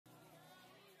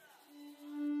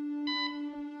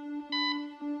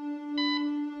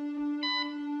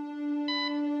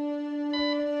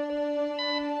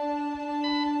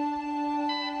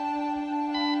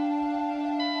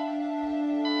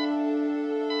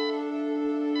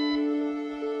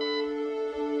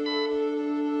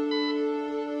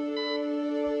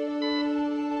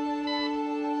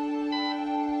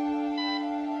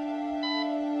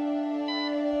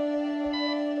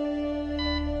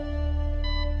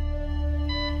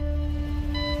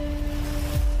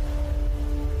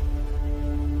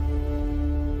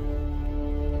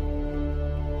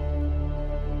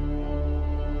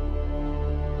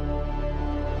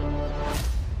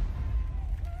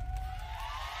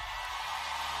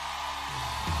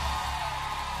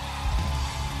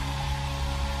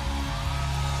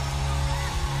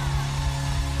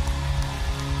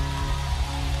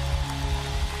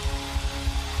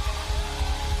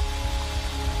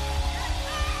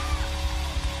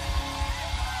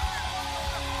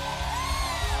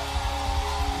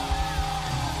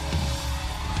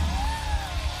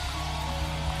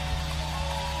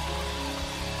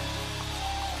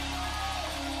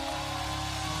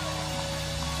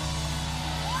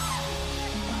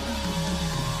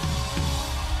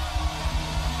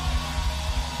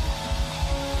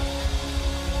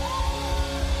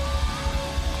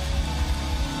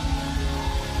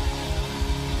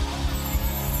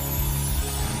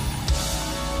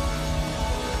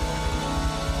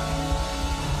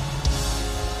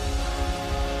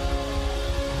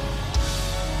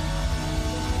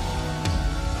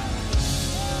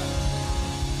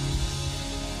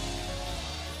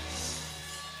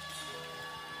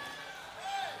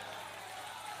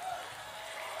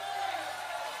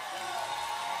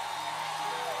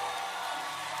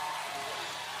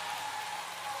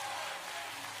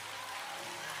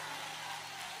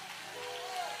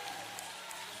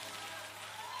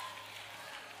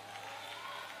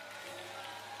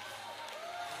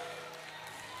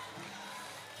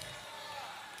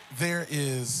There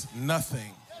is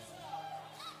nothing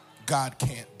God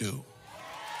can't do.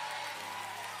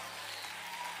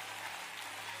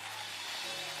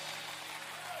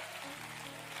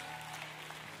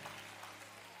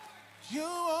 You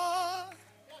are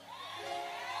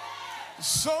the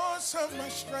source of my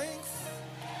strength.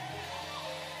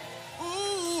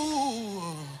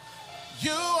 Ooh,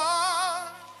 you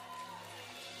are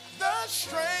the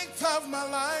strength of my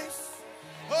life.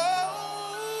 Oh,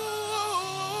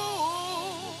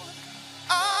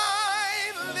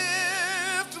 I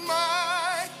lift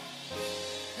my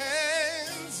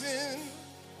hands in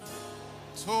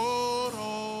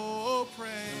total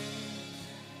praise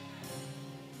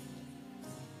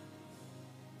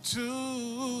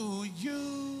to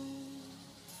you.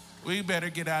 We better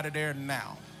get out of there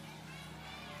now.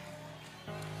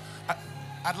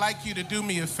 I'd like you to do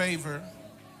me a favor,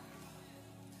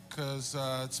 because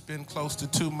it's been close to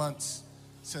 2 months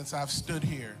since I've stood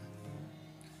here.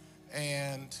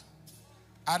 And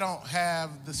I don't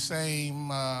have the same,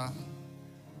 I'm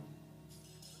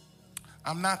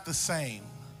not the same.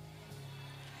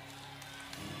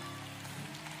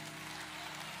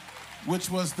 Which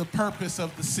was the purpose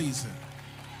of the season.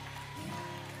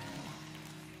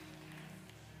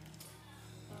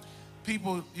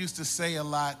 People used to say a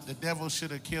lot, the devil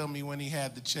should have killed me when he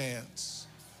had the chance.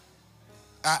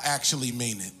 I actually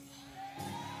mean it.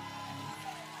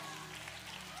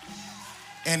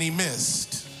 And he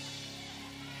missed.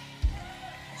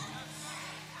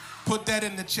 Put that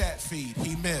in the chat feed,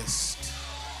 he missed.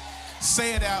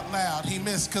 Say it out loud, he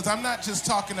missed, because I'm not just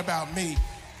talking about me,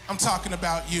 I'm talking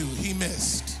about you, he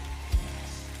missed.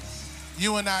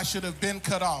 You and I should have been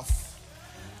cut off,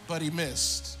 but he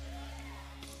missed.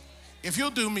 If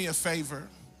you'll do me a favor,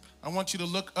 I want you to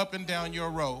look up and down your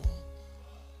row.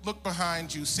 Look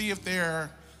behind you. See if there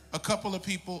are a couple of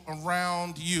people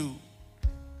around you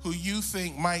who you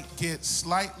think might get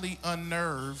slightly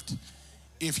unnerved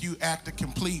if you act a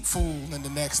complete fool in the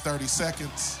next 30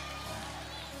 seconds.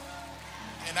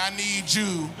 And I need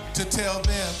you to tell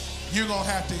them, you're gonna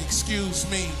have to excuse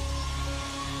me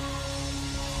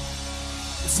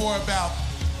for about,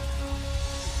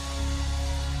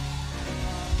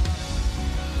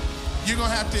 you're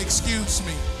gonna have to excuse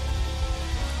me.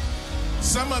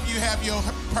 Some of you have your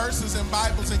purses and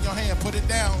Bibles in your hand. Put it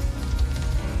down.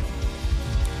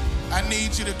 I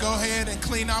need you to go ahead and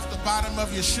clean off the bottom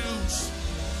of your shoes.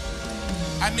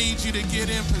 I need you to get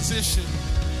in position.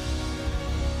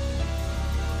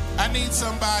 I need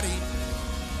somebody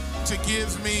to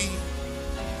give me,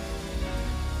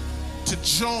 to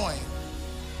join,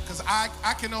 because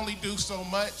I can only do so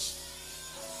much,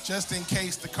 just in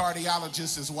case the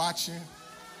cardiologist is watching.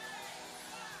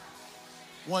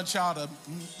 Want y'all to,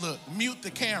 look, mute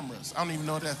the cameras. I don't even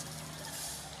know that.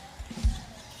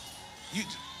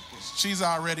 She's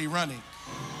already running.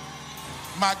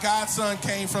 My godson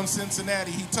came from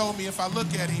Cincinnati. He told me if I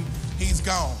look at him, he's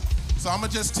gone. So I'm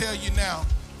gonna just tell you now,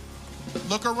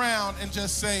 look around and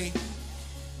just say,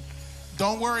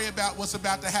 don't worry about what's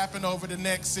about to happen over the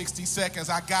next 60 seconds.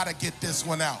 I gotta get this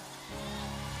one out.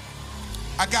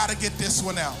 I gotta get this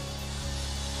one out.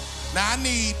 Now I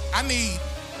need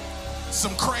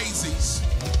some crazies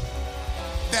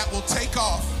that will take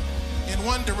off in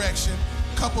one direction,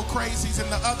 couple crazies in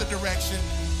the other direction.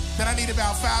 Then I need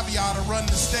about 5 of y'all to run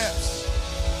the steps.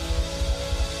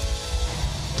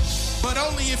 But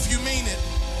only if you mean it,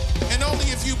 and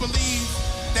only if you believe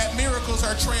that miracles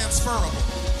are transferable.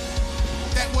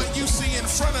 That what you see in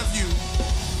front of you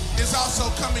is also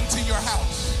coming to your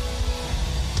house.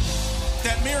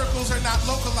 That miracles are not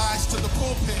localized to the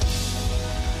pulpit,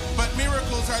 but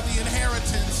miracles are the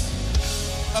inheritance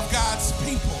of God's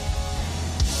people.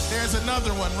 There's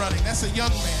another one running. That's a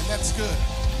young man. That's good.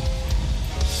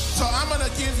 So I'm going to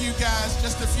give you guys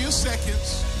just a few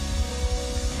seconds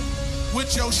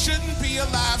with your shouldn't be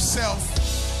alive self,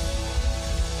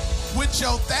 with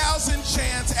your 1,000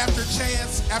 chance after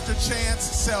chance after chance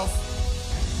self.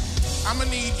 I'm going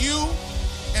to need you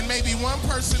and maybe one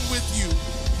person with you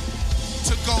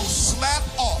to go slap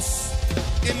off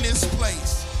in this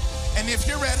place. And if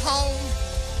you're at home,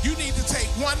 you need to take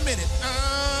 1 minute.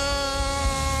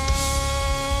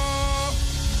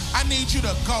 I need you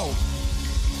to go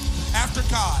after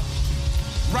God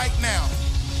right now.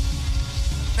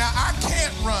 Now, I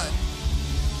can't run,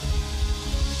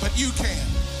 but you can.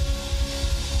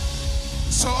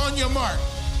 So on your mark,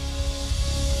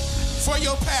 for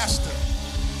your pastor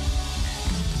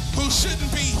who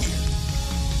shouldn't be here,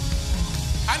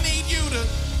 I need you to,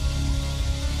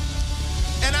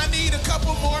 and I need a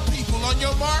couple more people. On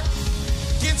your mark,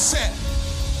 get set.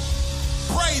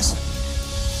 Praise him.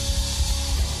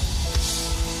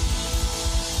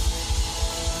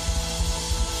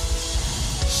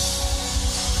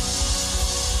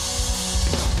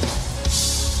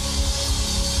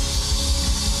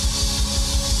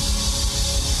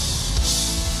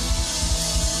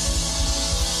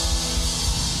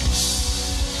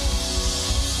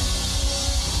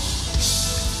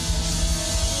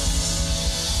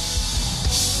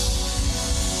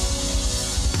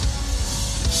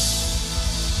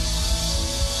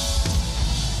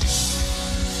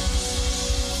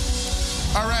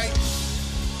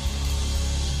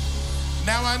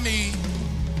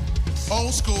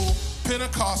 old school,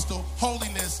 Pentecostal,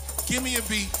 holiness. Give me a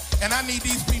beat, and I need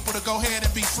these people to go ahead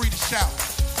and be free to shout.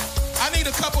 I need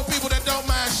a couple people that don't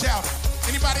mind shouting.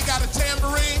 Anybody got a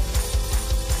tambourine?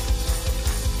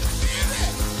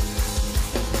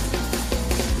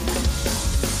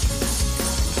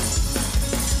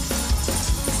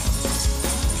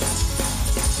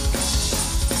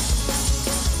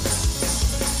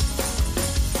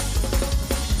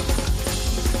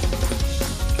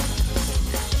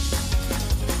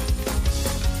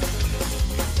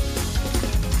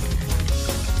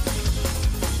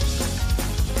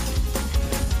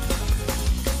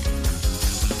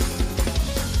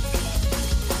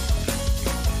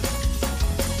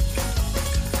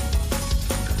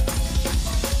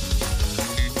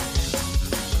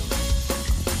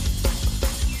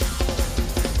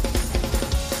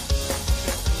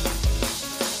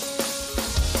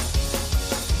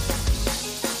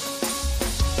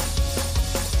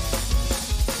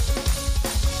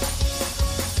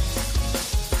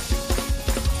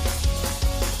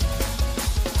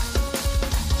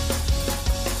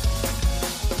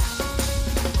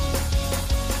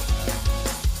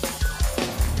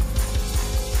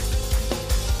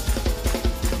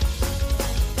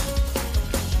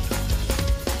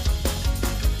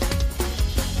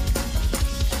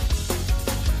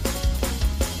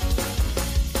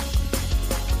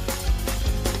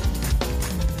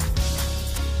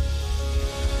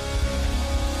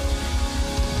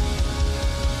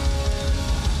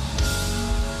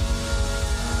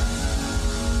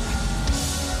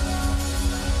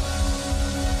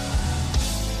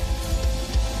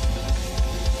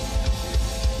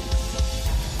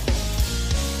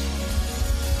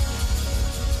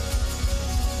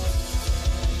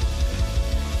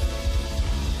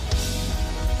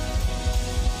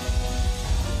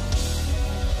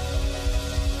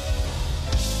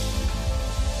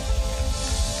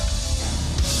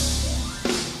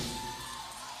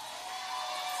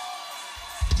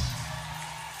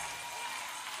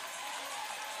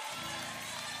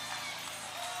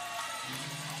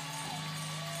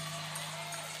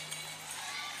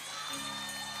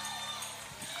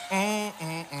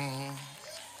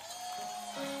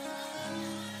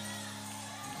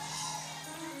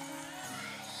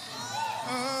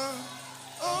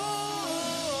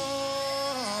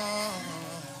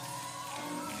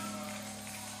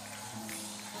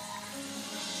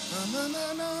 Na,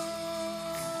 na, na.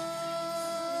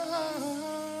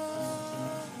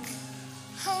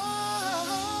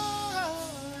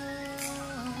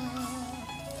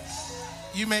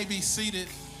 You may be seated.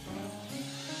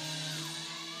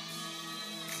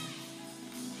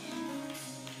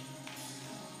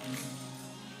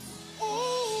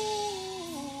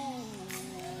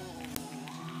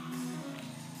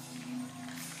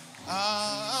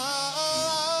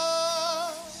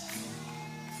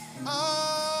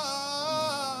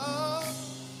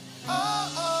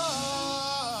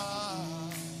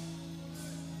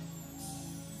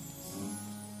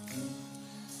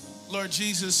 Lord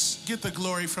Jesus, get the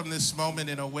glory from this moment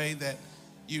in a way that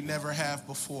you never have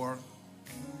before.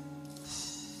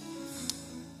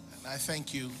 And I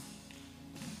thank you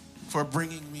for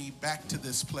bringing me back to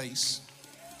this place.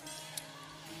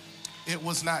 It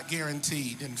was not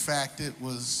guaranteed. In fact, it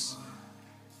was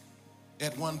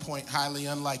at one point highly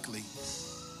unlikely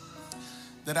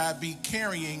that I'd be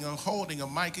carrying or holding a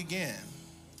mic again.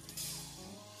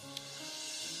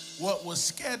 What was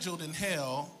scheduled in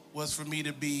hell was for me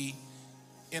to be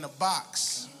in a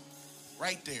box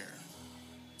right there.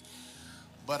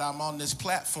 But I'm on this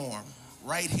platform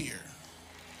right here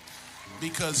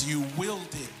because you willed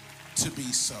it to be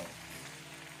so.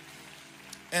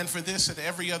 And for this and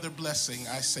every other blessing,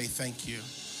 I say thank you.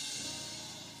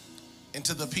 And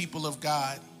to the people of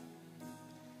God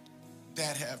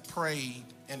that have prayed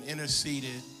and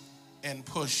interceded and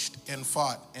pushed and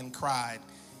fought and cried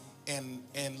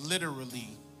and literally,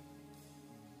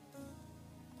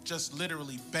 just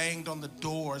literally banged on the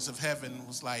doors of heaven,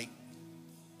 was like,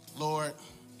 Lord,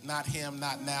 not him,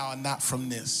 not now, and not from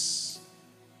this.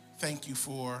 Thank you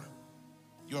for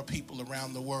your people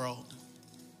around the world.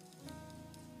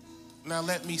 Now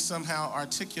let me somehow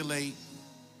articulate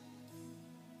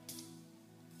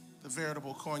the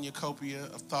veritable cornucopia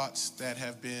of thoughts that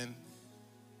have been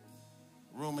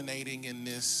ruminating in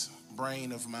this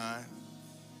brain of mine.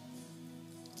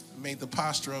 May the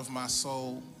posture of my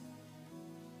soul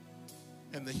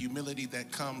and the humility that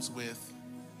comes with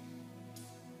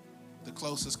the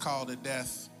closest call to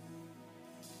death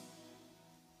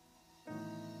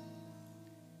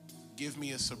give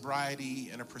me a sobriety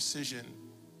and a precision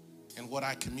in what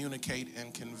I communicate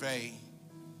and convey,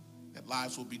 that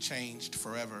lives will be changed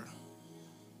forever.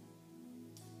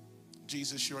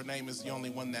 Jesus, your name is the only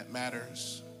one that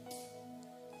matters.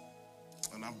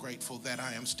 And I'm grateful that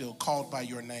I am still called by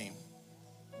your name.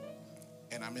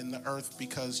 And I'm in the earth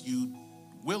because you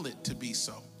will it to be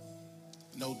so.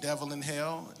 No devil in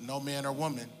hell, no man or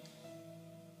woman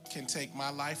can take my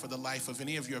life or the life of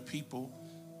any of your people.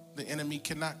 The enemy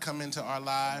cannot come into our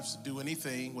lives, do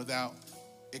anything without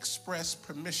express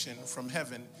permission from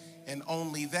heaven, and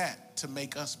only that to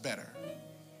make us better.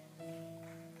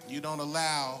 You don't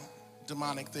allow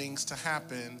demonic things to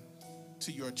happen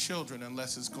to your children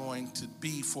unless it's going to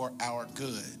be for our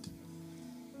good.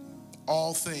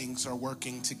 All things are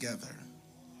working together.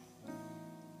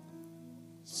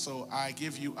 So I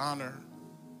give you honor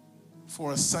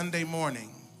for a Sunday morning.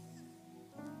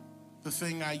 The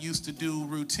thing I used to do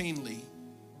routinely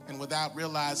and without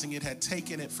realizing it had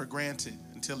taken it for granted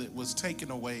until it was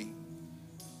taken away.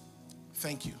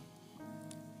 Thank you.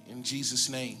 In Jesus'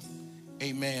 name,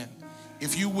 amen.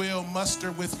 If you will,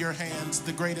 muster with your hands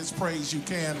the greatest praise you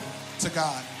can to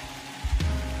God.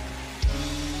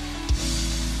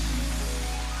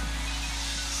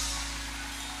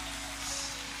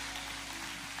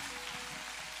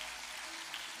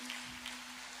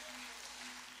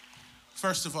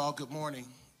 First of all, good morning.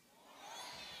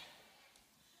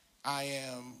 I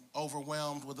am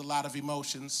overwhelmed with a lot of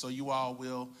emotions, so you all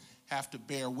will have to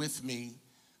bear with me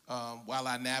while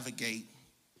I navigate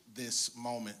this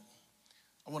moment.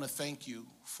 I want to thank you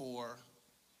for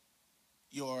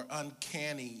your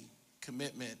uncanny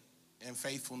commitment and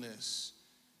faithfulness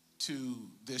to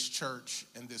this church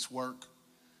and this work.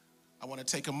 I want to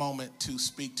take a moment to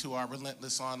speak to our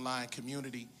Relentless Online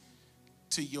community,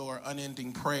 to your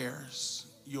unending prayers,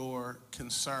 your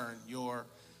concern, your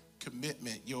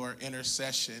commitment, your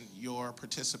intercession, your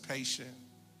participation.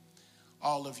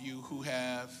 All of you who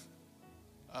have,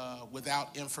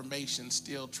 without information,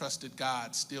 still trusted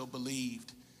God, still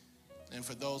believed. And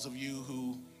for those of you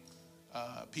who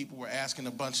people were asking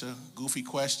a bunch of goofy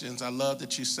questions, I love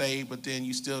that you saved, but then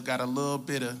you still got just a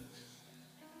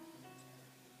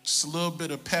little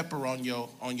bit of pepper on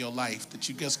your life, that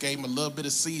you just gave him a little bit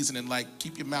of seasoning, like,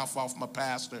 keep your mouth off my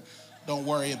pastor. Don't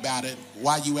worry about it.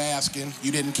 Why you asking?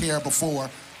 You didn't care before.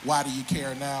 Why do you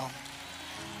care now?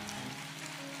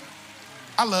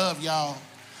 I love y'all.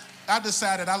 I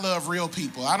decided I love real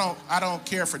people. I don't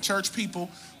care for church people.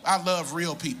 I love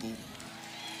real people.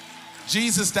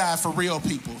 Jesus died for real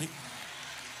people.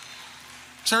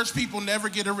 Church people never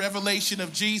get a revelation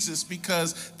of Jesus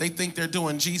because they think they're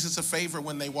doing Jesus a favor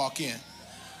when they walk in.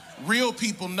 Real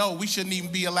people know we shouldn't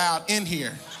even be allowed in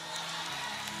here.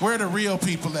 Where are the real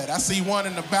people at? I see one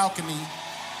in the balcony.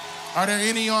 Are there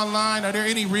any online? Are there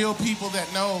any real people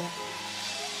that know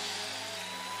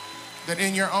that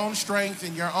in your own strength,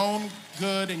 in your own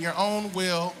good, in your own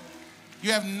will,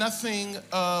 you have nothing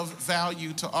of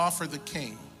value to offer the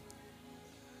King,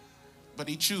 but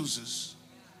he chooses?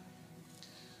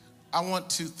 I want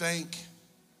to thank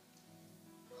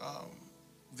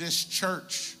this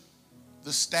church,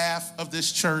 the staff of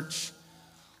this church,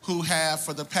 who have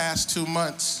for the past 2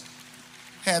 months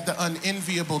had the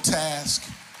unenviable task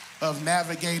of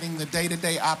navigating the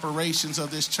day-to-day operations of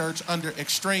this church under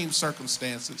extreme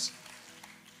circumstances,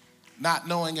 not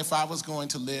knowing if I was going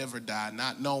to live or die,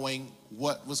 not knowing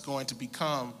what was going to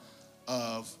become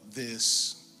of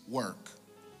this work.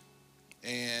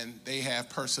 And they have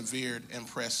persevered and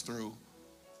pressed through.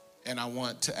 And I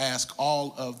want to ask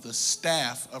all of the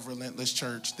staff of Relentless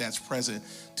Church that's present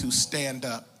to stand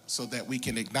up so that we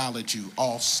can acknowledge you,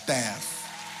 all staff.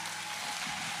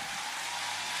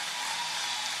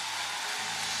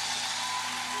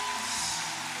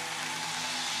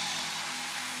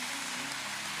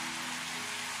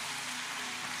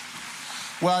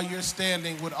 While you're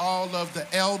standing, would all of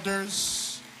the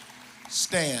elders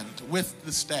stand with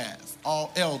the staff?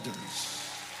 All elders.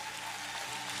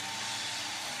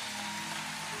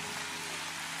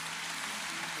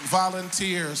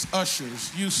 Volunteers,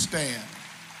 ushers, you stand.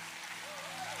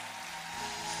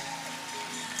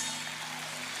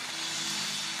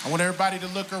 I want everybody to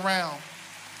look around.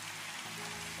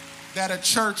 That a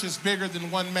church is bigger than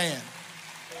one man.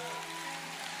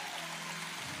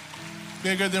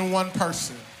 Bigger than one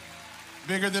person.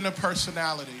 Bigger than a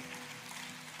personality.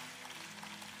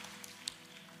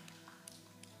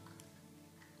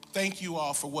 Thank you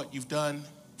all for what you've done,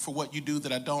 for what you do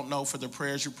that I don't know, for the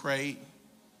prayers you prayed.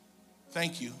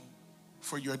 Thank you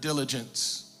for your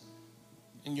diligence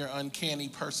and your uncanny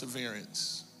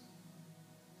perseverance.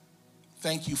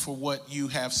 Thank you for what you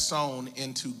have sown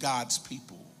into God's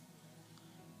people.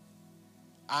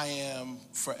 I am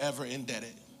forever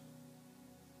indebted,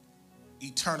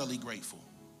 eternally grateful.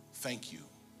 Thank you.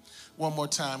 One more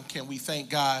time, can we thank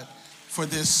God for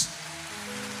this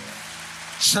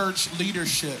church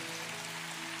leadership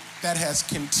that has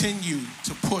continued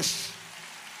to push.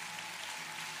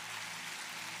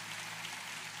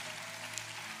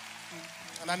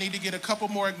 And I need to get a couple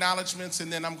more acknowledgments, and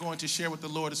then I'm going to share what the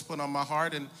Lord has put on my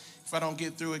heart. And if I don't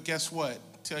get through it, guess what?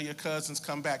 Tell your cousins,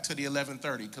 come back to the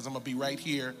 11:30, because I'm going to be right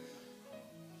here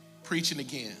preaching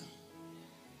again.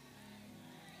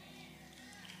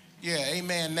 Yeah,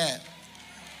 amen that.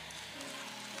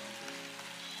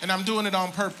 And I'm doing it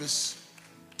on purpose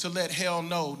to let hell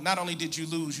know, not only did you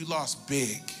lose, you lost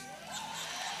big.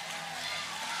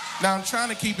 Now I'm trying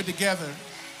to keep it together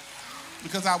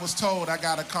because I was told I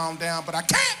gotta calm down, but I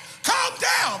can't calm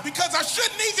down because I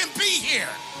shouldn't even be here.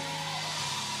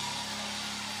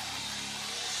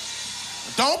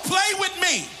 Don't play with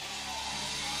me.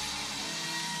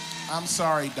 I'm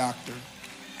sorry, doctor.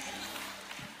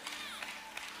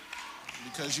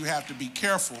 Because you have to be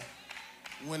careful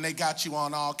when they got you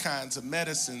on all kinds of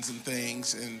medicines and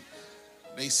things, and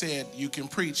they said you can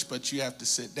preach, but you have to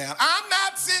sit down. I'm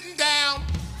not sitting down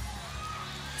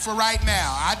for right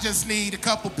now. I just need a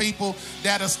couple people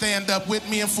that'll stand up with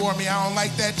me and for me. I don't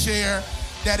like that chair.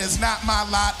 That is not my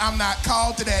lot. I'm not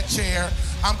called to that chair.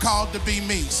 I'm called to be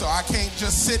me, so I can't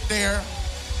just sit there.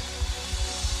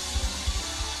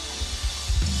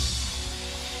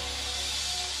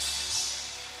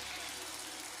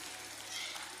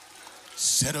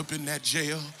 Sit up in that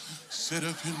jail. Sit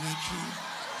up in that jail.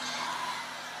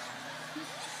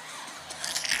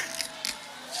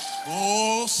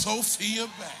 Oh, Sophia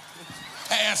back.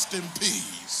 Past in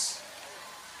peace.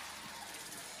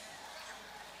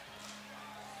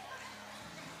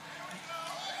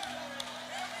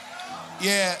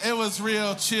 Yeah, it was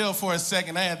real chill for a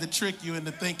second. I had to trick you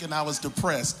into thinking I was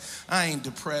depressed. I ain't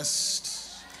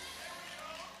depressed.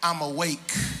 I'm awake.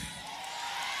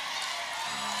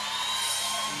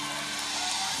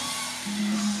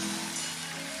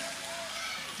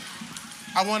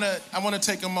 I want to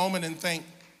take a moment and thank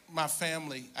my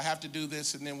family. I have to do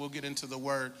this and then we'll get into the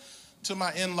word. To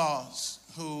my in-laws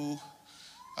who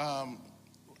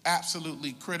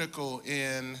absolutely critical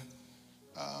in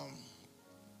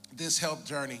this health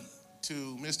journey. To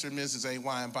Mr. and Mrs.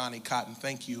 A.Y. and Bonnie Cotton,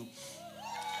 thank you.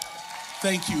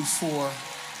 Thank you for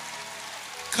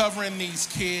covering these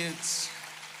kids.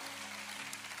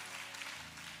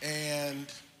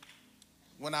 And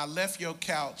when I left your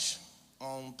couch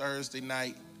on Thursday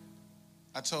night,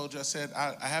 I told you, I said,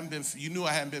 you knew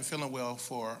I hadn't been feeling well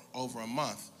for over a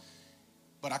month,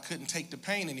 but I couldn't take the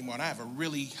pain anymore, and I have a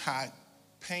really high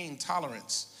pain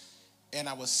tolerance. And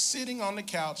I was sitting on the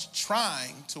couch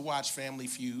trying to watch Family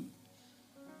Feud,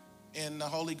 and the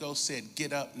Holy Ghost said,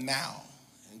 get up now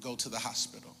and go to the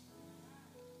hospital.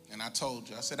 And I told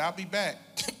you, I said, I'll be back.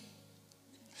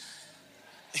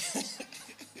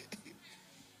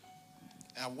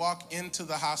 I walk into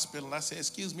the hospital, and I said,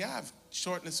 excuse me, I have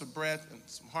shortness of breath and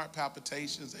some heart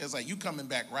palpitations. It was like, you coming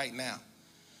back right now.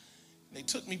 They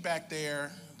took me back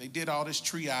there. They did all this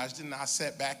triage. Then I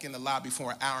sat back in the lobby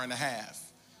for an hour and a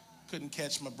half. Couldn't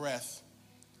catch my breath.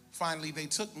 Finally, they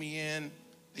took me in.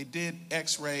 They did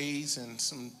x-rays and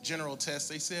some general tests.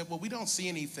 They said, well, we don't see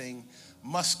anything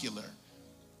muscular.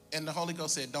 And the Holy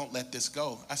Ghost said, don't let this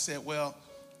go. I said, well,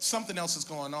 something else is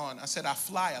going on. I said, I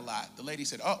fly a lot. The lady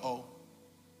said, uh-oh.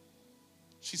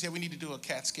 She said, we need to do a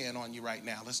CAT scan on you right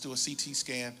now. Let's do a CT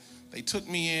scan. They took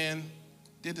me in,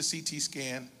 did the CT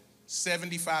scan.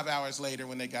 75 hours later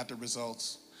when they got the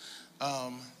results,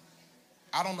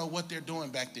 I don't know what they're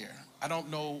doing back there. I don't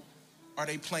know, are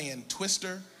they playing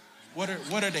Twister? What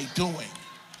are they doing?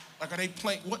 Like, are they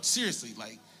playing, what, seriously,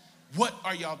 like, what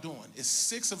are y'all doing? It's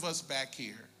 6 of us back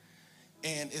here,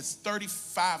 and it's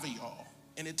 35 of y'all,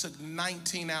 and it took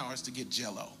 19 hours to get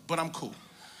Jell-O, but I'm cool.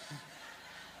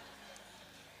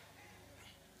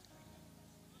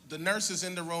 The nurse is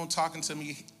in the room talking to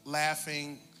me,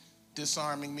 laughing,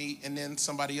 disarming me, and then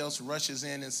somebody else rushes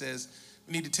in and says,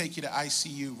 we need to take you to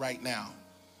ICU right now.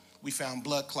 We found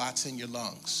blood clots in your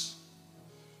lungs.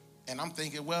 And I'm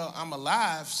thinking, well, I'm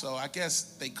alive, so I guess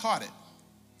they caught it.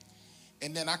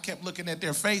 And then I kept looking at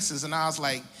their faces, and I was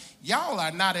like, y'all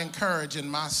are not encouraging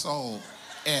my soul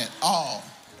at all.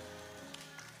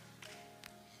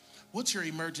 What's your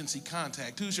emergency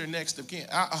contact? Who's your next of kin?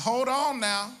 Hold on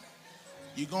now.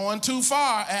 You're going too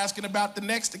far asking about the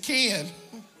next of kin.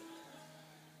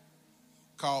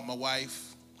 Called my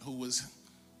wife, who was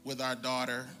with our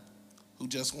daughter, who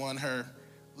just won her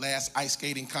last ice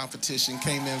skating competition,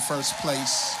 came in first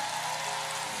place.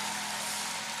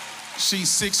 She's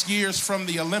 6 years from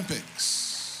the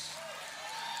Olympics.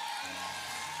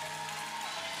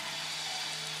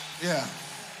 Yeah.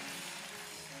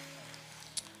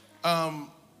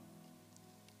 Long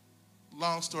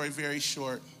story very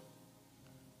short,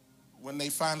 when they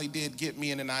finally did get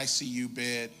me in an ICU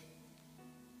bed,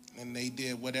 and they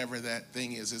did whatever that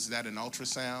thing is that an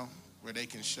ultrasound where they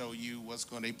can show you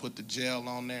they put the gel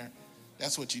on there?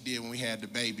 That's what you did when we had the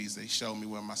babies. They showed me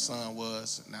where my son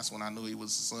was, and that's when I knew he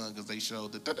was the son, because they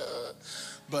showed the da-da.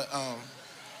 But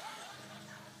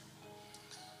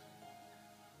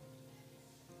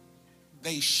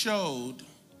they showed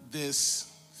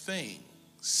this thing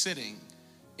sitting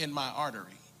in my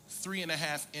artery,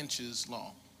 3.5 inches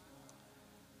long.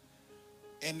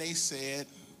 And they said,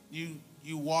 you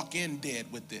walk in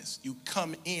dead with this. You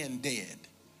come in dead.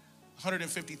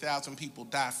 150,000 people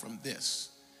die from this.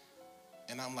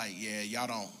 And I'm like, yeah, y'all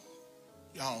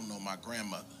don't know my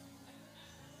grandmother.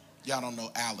 Y'all don't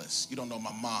know Alice. You don't know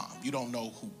my mom. You don't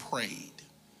know who prayed.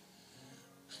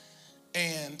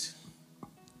 And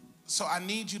so I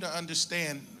need you to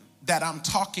understand that I'm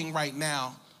talking right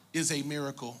now is a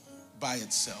miracle by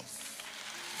itself.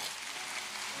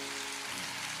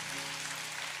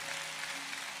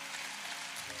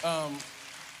 I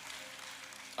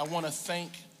want to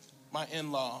thank my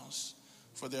in-laws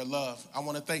for their love. I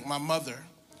want to thank my mother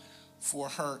for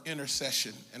her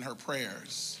intercession and her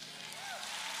prayers.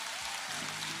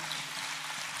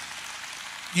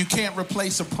 You can't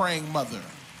replace a praying mother.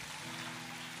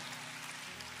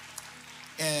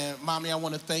 And Mommy, I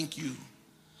want to thank you.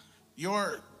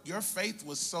 Your faith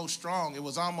was so strong, it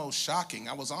was almost shocking.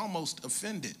 I was almost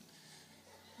offended,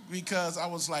 because I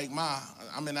was like, Ma,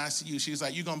 I'm in ICU. She was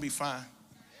like, you're going to be fine.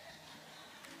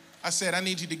 I said, I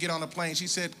need you to get on a plane. She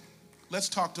said, let's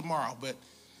talk tomorrow, but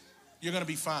you're going to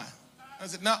be fine. I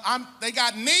said, no, they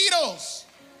got needles.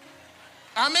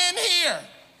 I'm in here.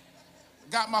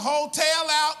 Got my whole tail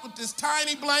out with this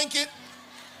tiny blanket.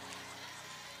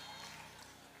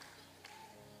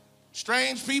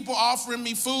 Strange people offering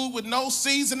me food with no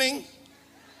seasoning.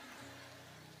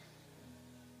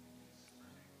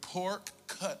 Pork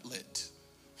cutlet.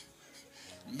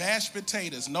 Mashed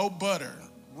potatoes, no butter.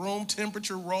 Room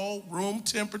temperature roll, room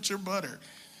temperature butter.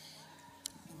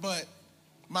 But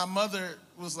my mother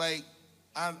was like,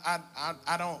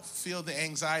 I don't feel the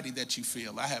anxiety that you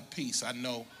feel. I have peace. I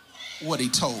know what he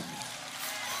told me.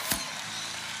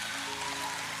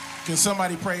 Can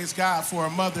somebody praise God for a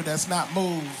mother that's not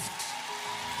moved?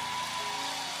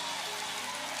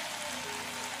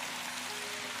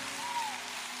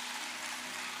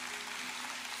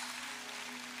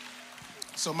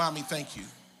 So, Mommy, thank you.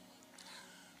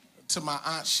 To my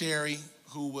Aunt Sherry,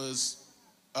 who was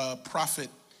a prophet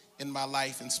in my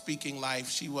life and speaking life.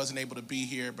 She wasn't able to be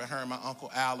here, but her and my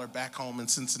Uncle Al are back home in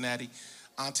Cincinnati.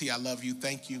 Auntie, I love you.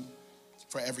 Thank you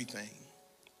for everything.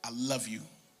 I love you.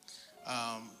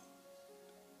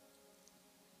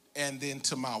 And then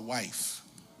to my wife.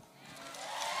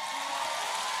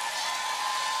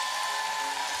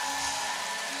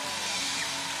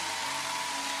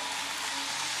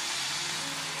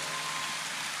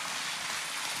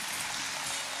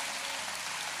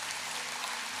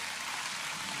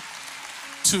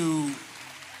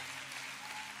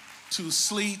 To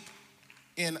sleep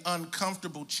in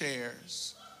uncomfortable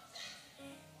chairs,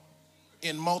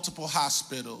 in multiple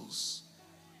hospitals,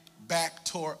 back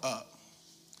tore up,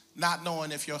 not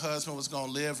knowing if your husband was going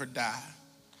to live or die,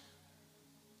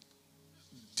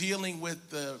 dealing with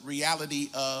the reality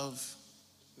of,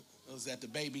 was that the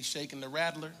baby shaking the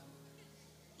rattler?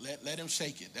 Let him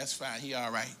shake it. That's fine. He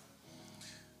all right.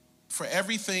 For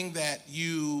everything that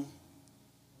you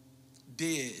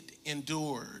did,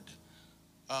 endured,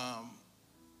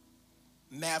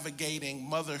 navigating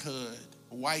motherhood,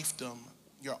 wifedom,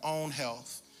 your own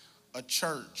health, a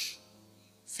church,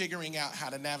 figuring out how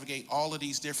to navigate all of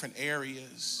these different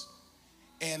areas,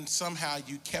 and somehow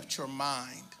you kept your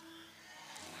mind.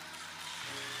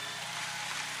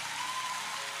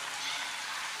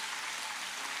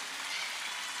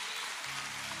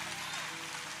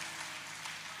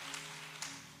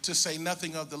 To say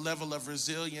nothing of the level of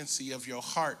resiliency of your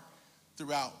heart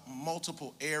throughout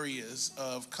multiple areas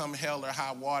of come hell or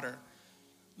high water.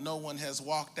 No one has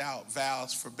walked out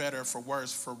vows for better, for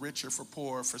worse, for richer, for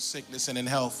poorer, for sickness and in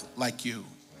health like you.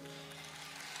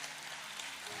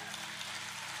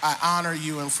 I honor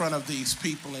you in front of these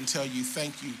people and tell you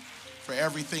thank you for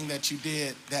everything that you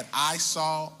did that I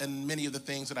saw and many of the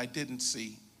things that I didn't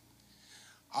see.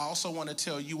 I also want to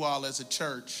tell you all as a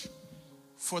church,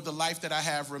 for the life that I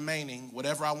have remaining,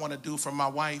 whatever I want to do for my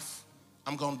wife,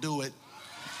 I'm going to do it.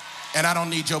 And I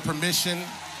don't need your permission,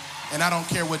 and I don't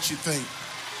care what you think.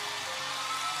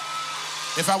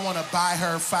 If I want to buy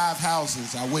her 5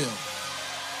 houses, I will.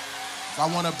 If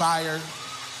I want to buy her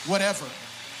whatever,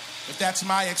 if that's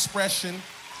my expression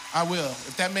I will.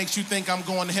 If that makes you think I'm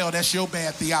going to hell, that's your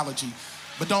bad theology.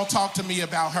 But don't talk to me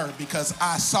about her because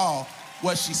I saw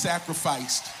what she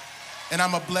sacrificed. And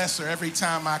I'm going to bless her every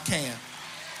time I can.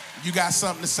 You got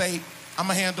something to say, I'm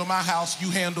going to handle my house, you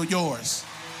handle yours.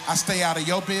 I stay out of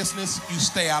your business, you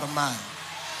stay out of mine.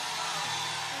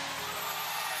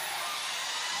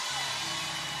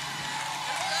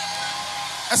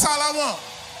 That's all I want.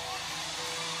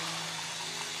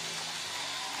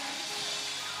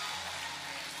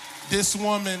 This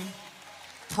woman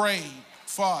prayed,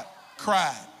 fought,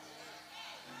 cried.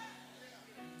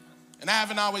 And I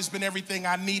haven't always been everything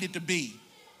I needed to be,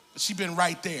 but she's been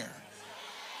right there.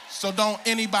 So don't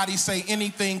anybody say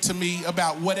anything to me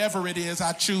about whatever it is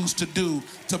I choose to do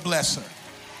to bless her.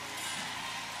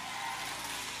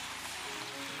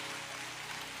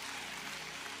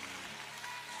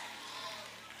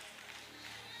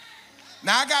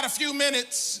 Now I got a few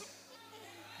minutes.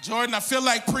 Jordan, I feel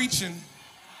like preaching.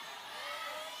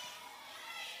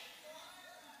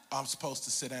 I'm supposed to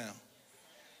sit down.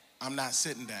 I'm not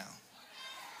sitting down.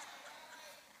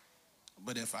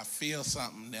 But if I feel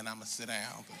something, then I'm going to sit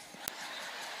down.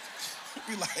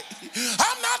 Be like,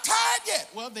 I'm not tired yet.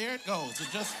 Well, there it goes. It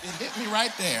hit me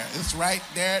right there. It's right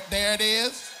there. There it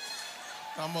is.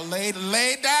 I'm going to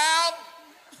lay down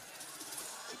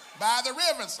by the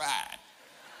riverside.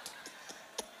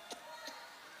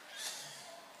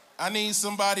 I need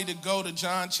somebody to go to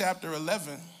John chapter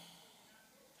 11.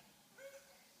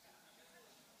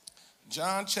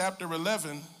 John chapter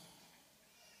 11.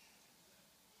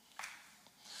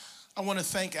 I want to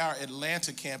thank our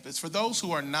Atlanta campus. For those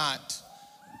who are not,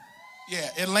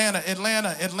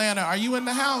 Atlanta, are you in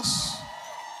the house?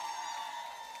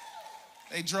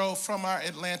 They drove from our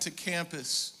Atlanta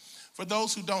campus. For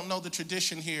those who don't know the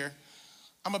tradition here,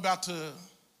 I'm about to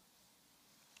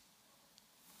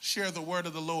share the word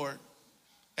of the Lord.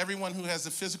 Everyone who has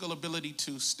the physical ability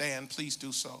to stand, please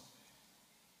do so.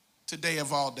 Today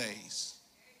of all days.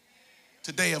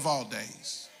 Today of all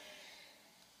days.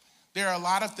 There are a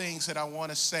lot of things that I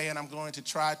want to say, and I'm going to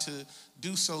try to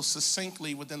do so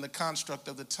succinctly within the construct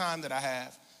of the time that I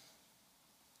have.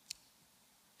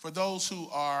 For those who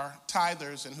are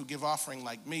tithers and who give offering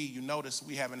like me, you notice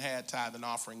we haven't had tithe and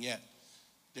offering yet.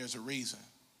 There's a reason.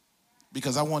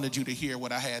 Because I wanted you to hear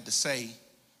what I had to say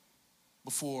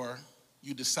before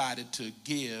you decided to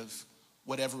give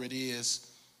whatever it is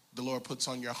the Lord puts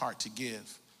on your heart to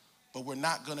give. But we're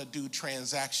not going to do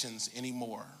transactions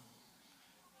anymore.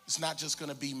 It's not just going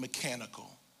to be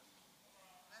mechanical.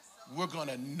 We're going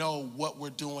to know what we're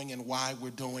doing and why we're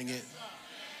doing it.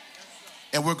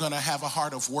 And we're going to have a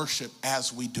heart of worship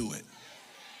as we do it.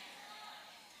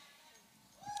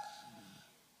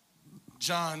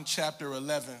 John chapter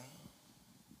 11.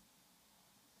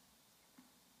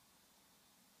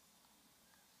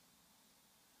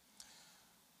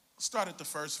 Start at the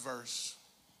first verse.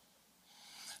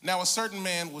 Now a certain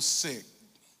man was sick,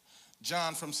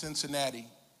 John from Cincinnati,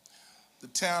 the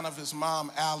town of his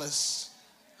mom Alice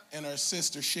and her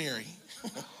sister Sherry.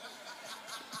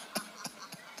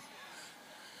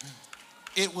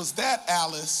 It was that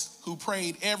Alice who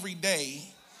prayed every day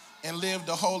and lived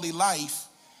a holy life,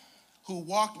 who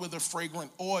walked with a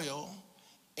fragrant oil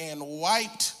and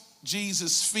wiped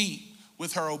Jesus' feet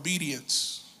with her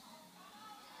obedience,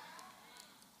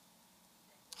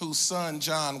 whose son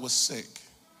John was sick.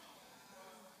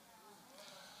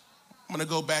 I'm going to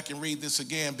go back and read this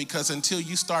again, because until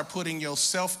you start putting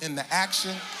yourself into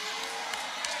action,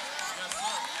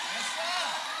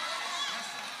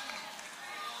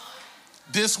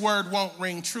 this word won't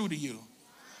ring true to you.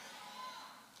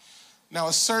 Now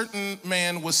a certain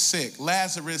man was sick,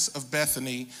 Lazarus of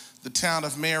Bethany, the town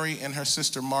of Mary and her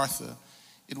sister Martha.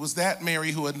 It was that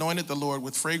Mary who anointed the Lord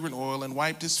with fragrant oil and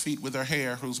wiped his feet with her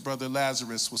hair, whose brother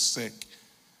Lazarus was sick.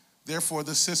 Therefore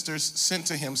the sisters sent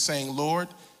to him, saying, Lord,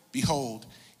 behold,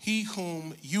 he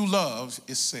whom you love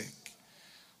is sick.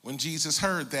 When Jesus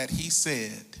heard that, he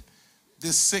said,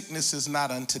 this sickness is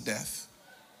not unto death,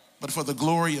 but for the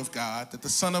glory of God, that the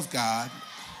Son of God,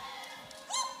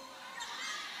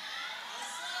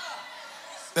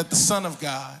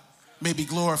 may be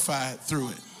glorified through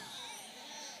it.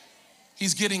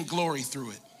 He's getting glory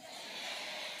through it.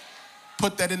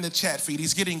 Put that in the chat feed.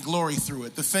 He's getting glory through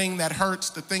it. The thing that hurts,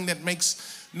 the thing that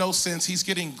makes no sense, he's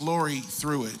getting glory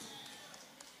through it.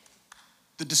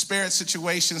 The disparate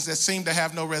situations that seem to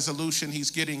have no resolution, he's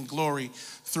getting glory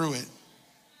through it.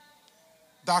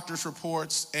 Doctors'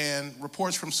 reports and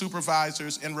reports from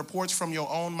supervisors and reports from your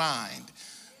own mind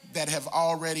that have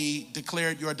already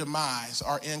declared your demise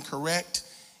are incorrect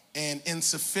and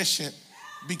insufficient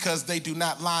because they do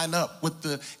not line up with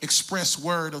the express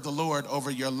word of the Lord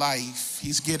over your life.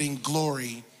 He's getting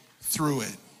glory through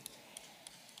it.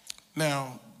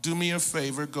 Now, do me a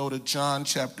favor, go to John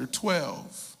chapter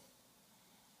 12.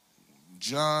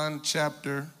 John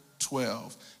chapter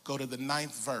 12. Go to the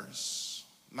 9th verse.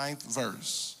 9th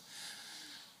verse.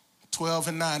 12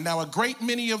 and 9. Now a great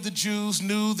many of the Jews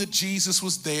knew that Jesus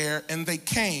was there, and they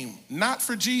came, not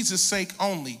for Jesus' sake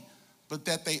only, but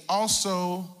that they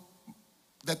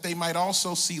might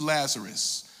also see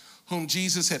Lazarus, whom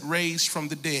Jesus had raised from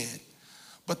the dead.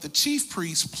 But the chief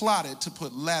priests plotted to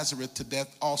put Lazarus to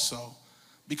death also,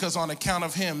 because on account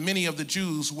of him, many of the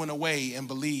Jews went away and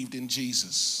believed in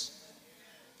Jesus.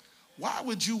 Why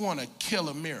would you want to kill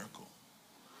a miracle?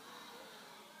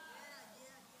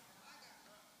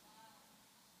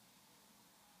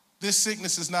 This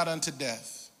sickness is not unto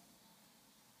death.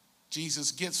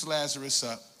 Jesus gets Lazarus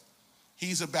up.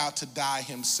 He's about to die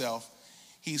himself.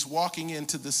 He's walking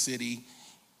into the city.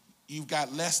 You've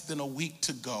got less than a week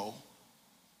to go.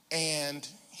 And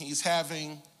he's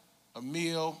having a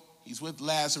meal. He's with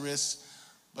Lazarus.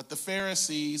 But the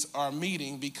Pharisees are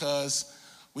meeting because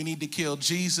we need to kill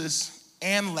Jesus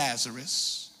and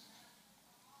Lazarus,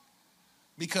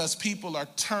 because people are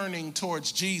turning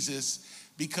towards Jesus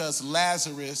because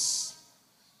Lazarus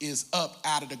is up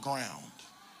out of the ground.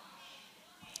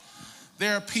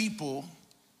 There are people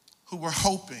who were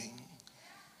hoping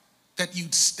that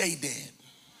you'd stay dead.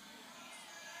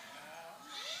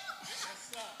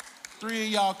 3 of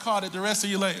y'all caught it. The rest of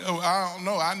you like, oh, I don't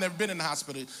know. I've never been in the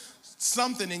hospital.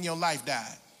 Something in your life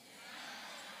died.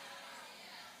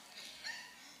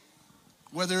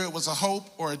 Whether it was a hope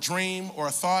or a dream or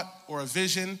a thought or a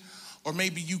vision, or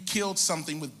maybe you killed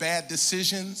something with bad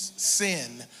decisions,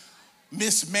 sin,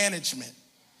 mismanagement.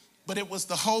 But it was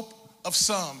the hope of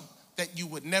some that you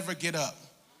would never get up.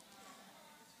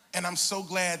 And I'm so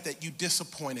glad that you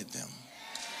disappointed them.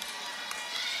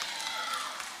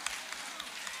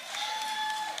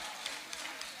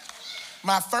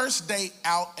 My first day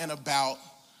out and about,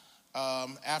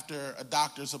 after a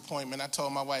doctor's appointment, I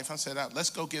told my wife, I said, let's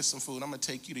go get some food. I'm gonna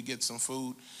take you to get some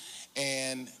food.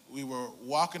 And we were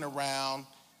walking around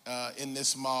in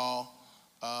this mall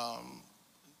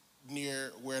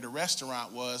near where the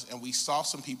restaurant was, and we saw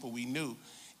some people we knew.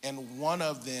 And one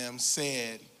of them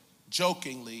said,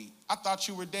 jokingly, I thought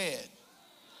you were dead.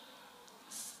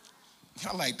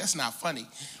 I'm like, that's not funny.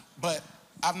 But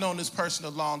I've known this person a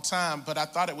long time, but I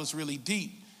thought it was really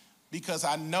deep, because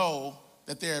I know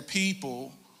that there are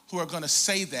people who are gonna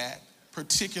say that,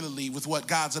 particularly with what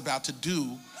God's about to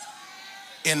do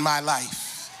in my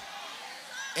life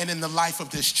and in the life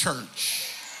of this church.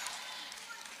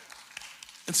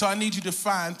 And so I need you to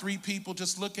find 3 people,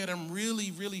 just look at them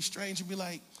really, really strange and be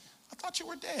like, I thought you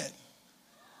were dead.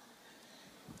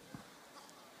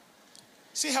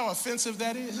 See how offensive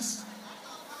that is?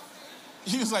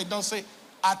 He was like, don't say,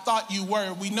 I thought you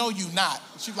were, we know you not.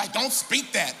 She was like, don't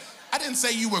speak that. I didn't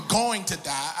say you were going to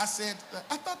die. I said,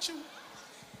 I thought you.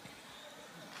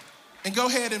 And go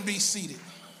ahead and be seated.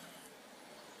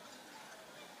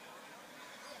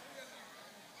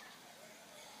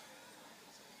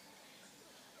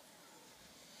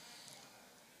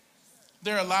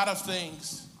 There are a lot of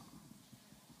things.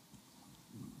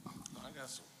 I got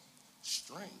some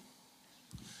string.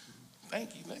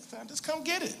 Thank you. Next time, just come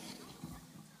get it.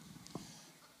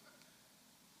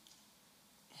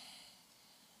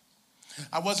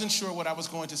 I wasn't sure what I was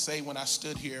going to say when I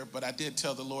stood here, but I did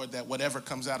tell the Lord that whatever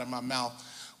comes out of my mouth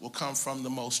will come from the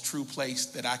most true place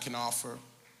that I can offer.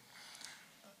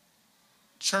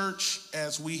 Church,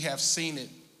 as we have seen it,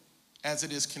 as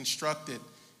it is constructed,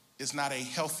 is not a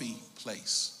healthy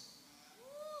place.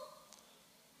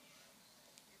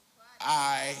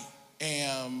 I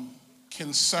am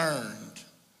concerned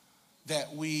that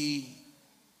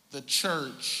the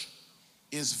church,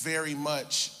 is very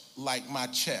much like my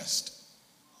chest.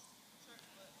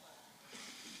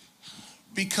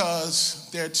 Because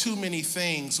there are too many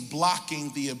things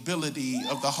blocking the ability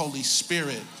of the Holy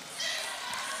Spirit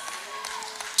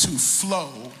to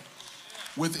flow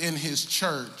within his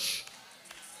church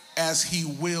as he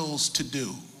wills to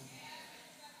do.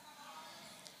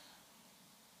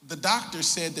 The doctor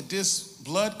said that this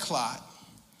blood clot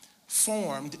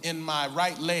formed in my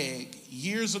right leg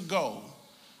years ago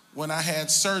when I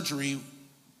had surgery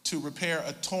to repair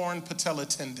a torn patella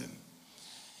tendon.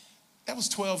 That was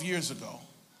 12 years ago.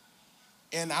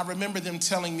 And I remember them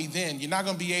telling me then, you're not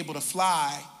gonna be able to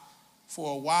fly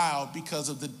for a while because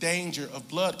of the danger of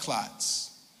blood clots.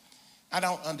 I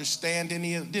don't understand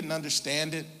any of it, didn't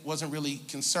understand it, wasn't really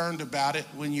concerned about it.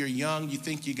 When you're young, you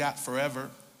think you got forever.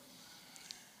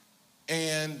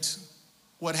 And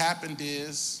what happened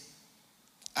is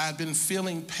I'd been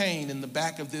feeling pain in the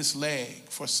back of this leg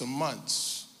for some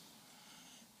months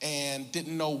and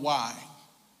didn't know why.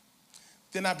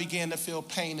 Then I began to feel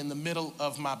pain in the middle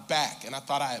of my back, and I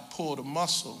thought I had pulled a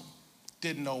muscle,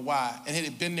 didn't know why, and it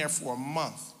had been there for a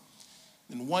month.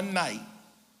 And one night,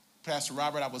 Pastor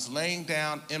Robert, I was laying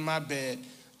down in my bed.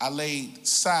 I laid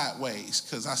sideways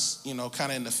because I,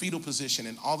 kind of in the fetal position,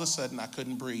 and all of a sudden I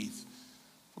couldn't breathe.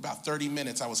 For about 30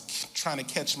 minutes, I was trying to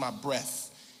catch my breath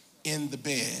in the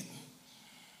bed.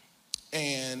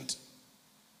 And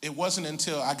it wasn't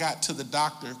until I got to the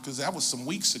doctor, because that was some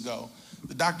weeks ago,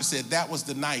 the doctor said that was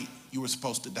the night you were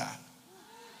supposed to die.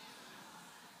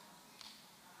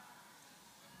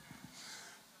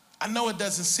 I know it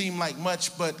doesn't seem like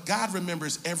much, but God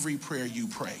remembers every prayer you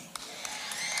pray.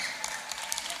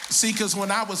 See, because when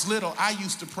I was little, I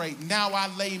used to pray, now I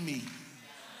lay me.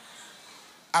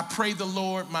 I pray the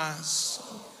Lord my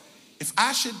soul. If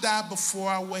I should die before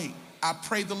I wake, I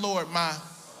pray the Lord my.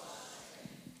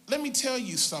 Let me tell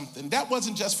you something. That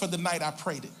wasn't just for the night I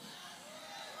prayed it.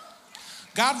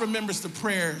 God remembers the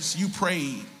prayers you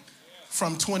prayed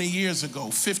from 20 years ago,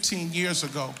 15 years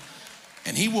ago,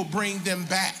 and he will bring them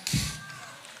back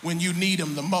when you need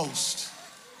them the most.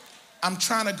 I'm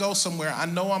trying to go somewhere. I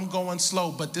know I'm going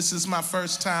slow, but this is my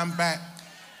first time back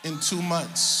in 2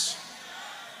 months.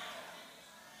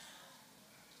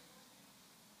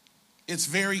 It's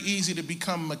very easy to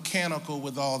become mechanical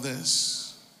with all this.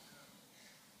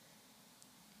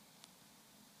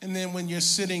 And then when you're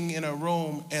sitting in a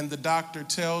room and the doctor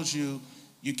tells you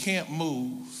you can't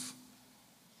move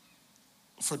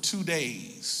for 2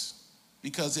 days,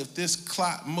 because if this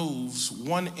clot moves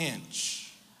 1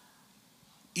 inch,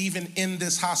 even in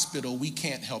this hospital, we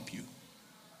can't help you.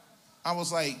 I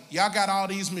was like, y'all got all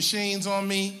these machines on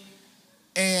me,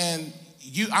 and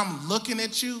I'm looking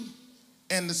at you,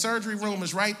 and the surgery room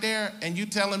is right there, and you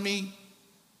telling me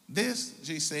this?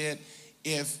 She said,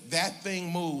 if that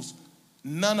thing moves,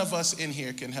 none of us in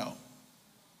here can help.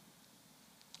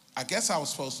 I guess I was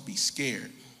supposed to be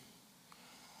scared.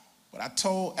 But I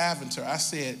told Aventure, I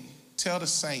said, tell the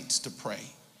saints to pray.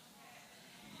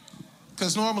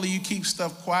 Because normally you keep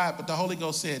stuff quiet, but the Holy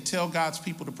Ghost said, tell God's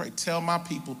people to pray. Tell my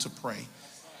people to pray.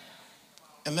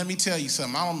 And let me tell you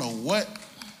something, I don't know what.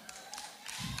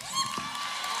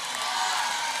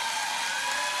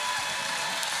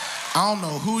 I don't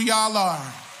know who y'all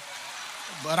are,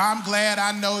 but I'm glad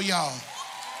I know y'all.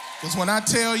 Because when I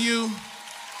tell you,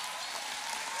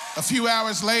 a few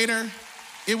hours later,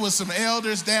 it was some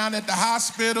elders down at the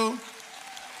hospital.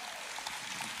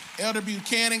 Elder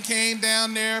Buchanan came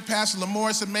down there. Pastor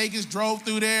Lamorris and Megas drove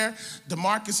through there.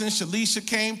 DeMarcus and Shalisha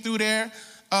came through there.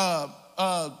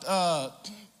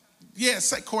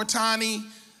 Cortani,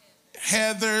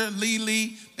 Heather,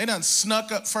 Lily, they done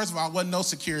snuck up. First of all, wasn't no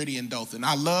security in Dothan.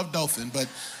 I love Dothan, but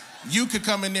you could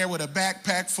come in there with a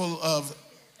backpack full of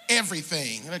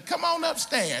everything. Come on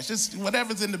upstairs. Just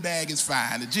whatever's in the bag is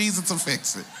fine. Jesus will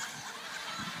fix it.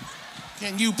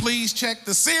 Can you please check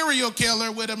the serial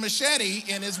killer with a machete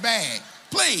in his bag?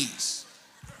 Please.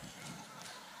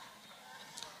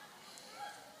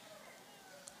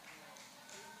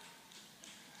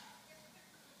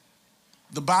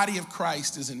 The body of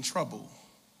Christ is in trouble,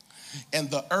 and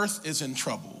the earth is in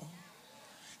trouble.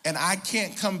 And I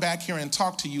can't come back here and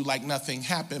talk to you like nothing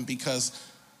happened because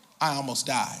I almost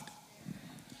died.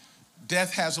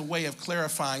 Death has a way of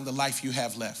clarifying the life you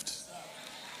have left.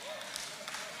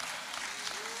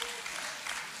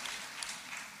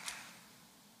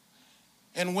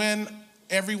 And when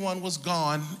everyone was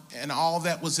gone and all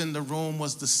that was in the room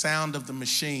was the sound of the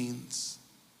machines,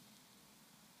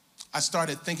 I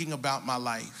started thinking about my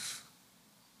life,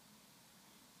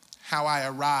 how I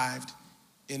arrived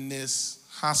in this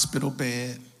hospital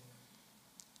bed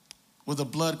with a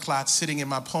blood clot sitting in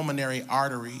my pulmonary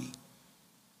artery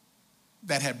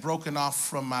that had broken off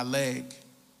from my leg.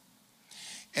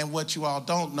 And what you all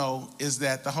don't know is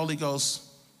that the Holy Ghost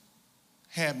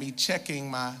had me checking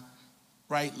my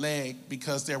right leg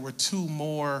because there were 2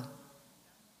 more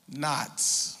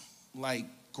knots, like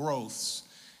growths,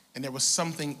 and there was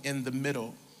something in the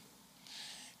middle.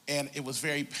 And it was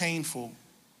very painful.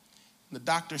 The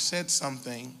doctor said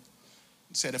something,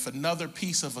 said if another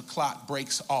piece of a clot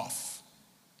breaks off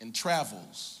and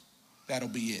travels, that'll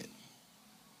be it.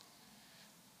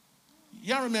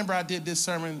 Y'all remember I did this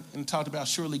sermon and talked about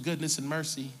surely goodness and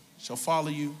mercy shall follow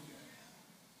you.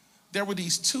 There were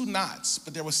these 2 knots,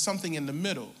 but there was something in the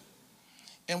middle.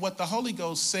 And what the Holy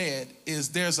Ghost said is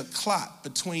there's a clot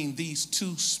between these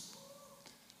 2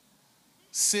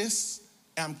 cysts.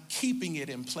 I'm keeping it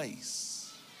in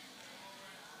place.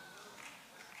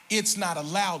 It's not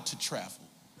allowed to travel.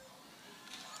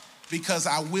 because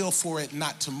I will for it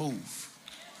not to move.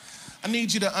 I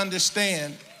need you to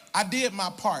understand, I did my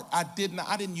part. I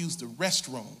didn't use the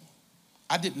restroom.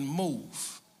 I didn't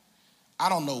move. I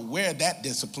don't know where that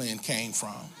discipline came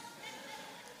from.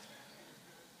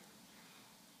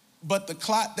 But the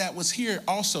clot that was here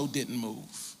also didn't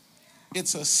move.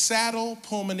 It's a saddle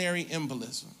pulmonary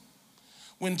embolism.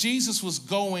 When Jesus was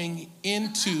going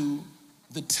into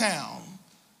the town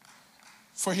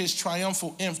for his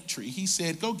triumphal entry, he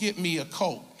said, go get me a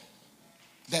colt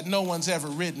that no one's ever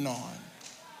ridden on.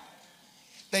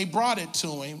 They brought it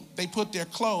to him. They put their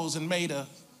clothes and made a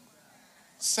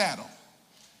saddle.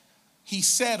 He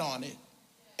sat on it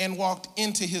and walked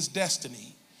into his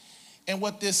destiny. And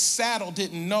what this saddle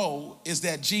didn't know is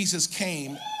that Jesus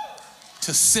came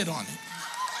to sit on it.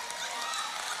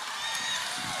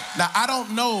 Now, I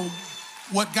don't know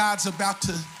what God's about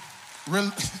to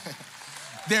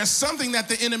There's something that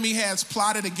the enemy has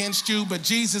plotted against you, but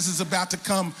Jesus is about to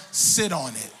come sit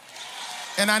on it.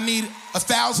 And I need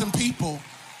 1,000 people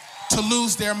to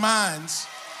lose their minds,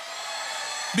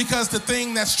 because the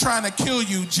thing that's trying to kill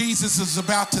you, Jesus is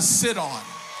about to sit on.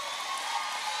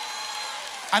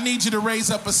 I need you to raise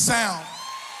up a sound,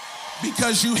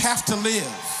 because you have to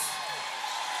live.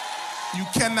 You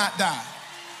cannot die.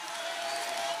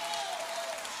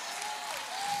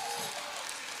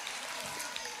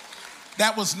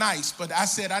 That was nice, but I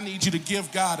said I need you to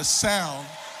give God a sound.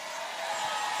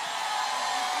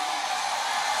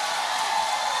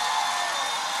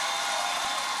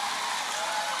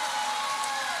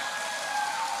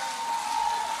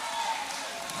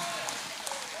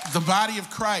 The body of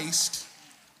Christ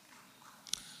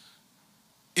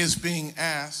is being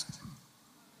asked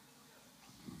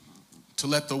to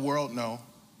let the world know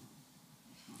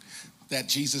that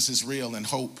Jesus is real and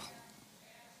hope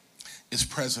is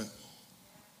present.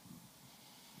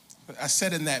 I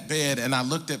sat in that bed and I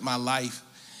looked at my life,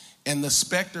 and the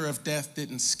specter of death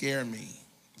didn't scare me.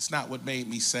 It's not what made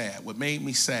me sad. What made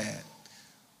me sad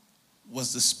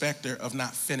was the specter of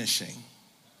not finishing.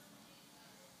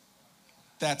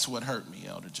 That's what hurt me,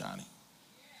 Elder Johnny.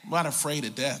 I'm not afraid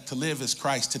of death. To live is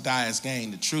Christ, to die is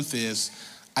gain. The truth is,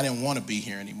 I didn't want to be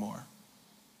here anymore.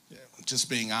 I'm just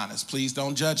being honest. Please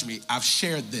don't judge me. I've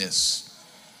shared this.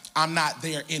 I'm not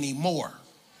there anymore,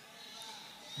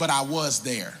 but I was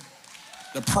there.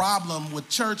 The problem with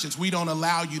church is we don't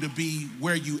allow you to be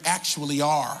where you actually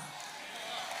are.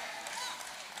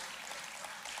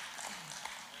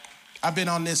 I've been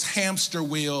on this hamster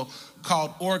wheel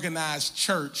called organized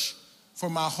church for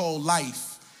my whole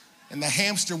life. And the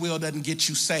hamster wheel doesn't get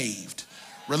you saved.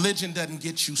 Religion doesn't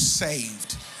get you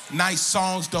saved. Nice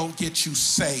songs don't get you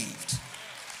saved.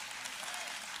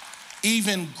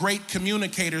 Even great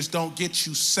communicators don't get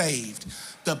you saved.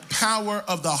 The power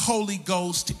of the Holy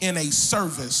Ghost in a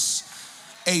service,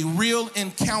 a real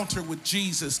encounter with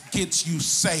Jesus, gets you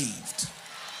saved.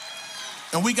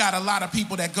 And we got a lot of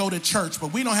people that go to church,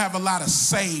 but we don't have a lot of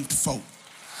saved folk.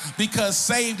 Because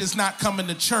saved is not coming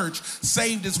to church.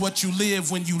 Saved is what you live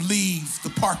when you leave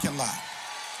the parking lot.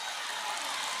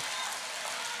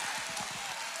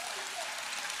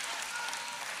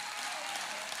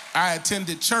 I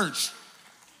attended church,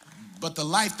 but the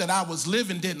life that I was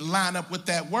living didn't line up with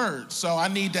that word. So I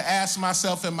need to ask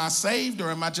myself, am I saved or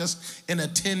am I just an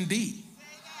attendee?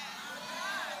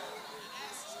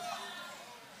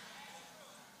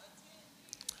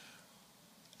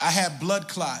 I had blood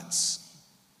clots,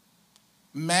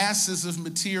 masses of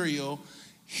material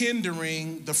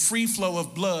hindering the free flow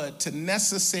of blood to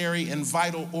necessary and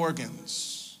vital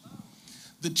organs.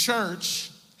 The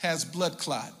church has blood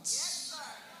clots.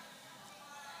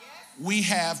 We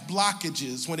have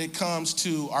blockages when it comes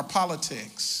to our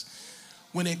politics,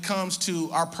 when it comes to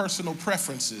our personal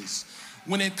preferences,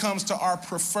 when it comes to our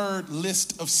preferred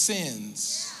list of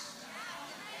sins.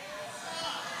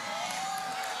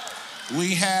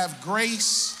 We have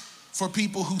grace for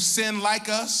people who sin like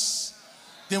us,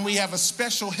 then we have a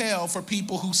special hell for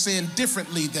people who sin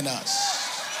differently than us.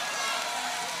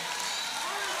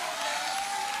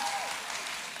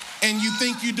 And you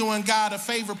think you're doing God a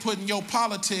favor putting your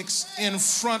politics in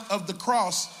front of the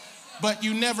cross, but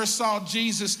you never saw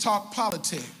Jesus talk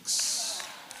politics.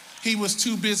 He was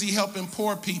too busy helping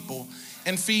poor people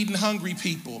and feeding hungry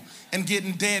people and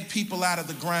getting dead people out of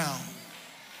the ground.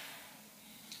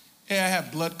 Hey, I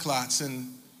have blood clots, and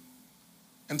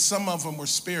some of them were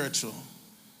spiritual.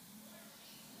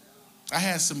 I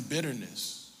had some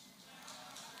bitterness.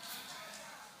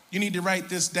 You need to write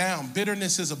this down.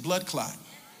 Bitterness is a blood clot.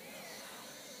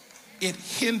 It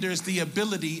hinders the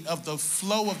ability of the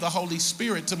flow of the Holy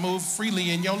Spirit to move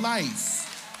freely in your life.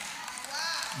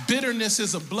 Bitterness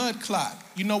is a blood clot.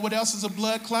 You know what else is a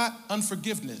blood clot?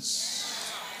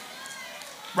 Unforgiveness.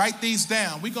 Write these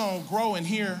down. We're going to grow in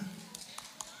here.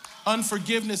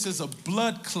 Unforgiveness is a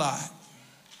blood clot.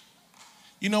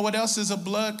 You know what else is a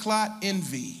blood clot?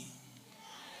 Envy.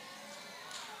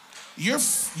 You're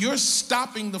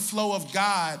stopping the flow of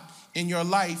God in your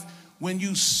life when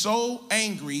you're so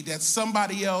angry that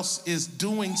somebody else is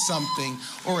doing something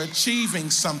or achieving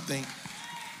something,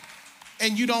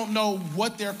 and you don't know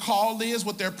what their call is,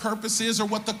 what their purpose is, or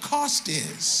what the cost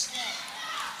is.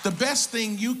 The best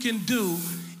thing you can do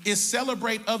is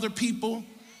celebrate other people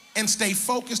and stay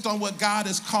focused on what God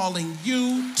is calling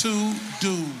you to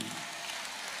do.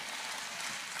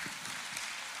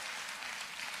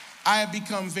 I have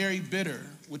become very bitter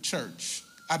with church.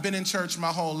 I've been in church my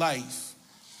whole life.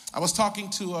 I was talking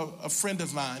to a friend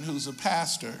of mine who's a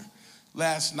pastor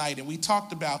last night, and we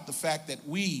talked about the fact that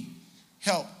we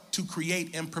help to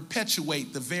create and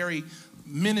perpetuate the very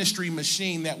ministry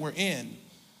machine that we're in.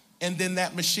 And then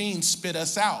that machine spit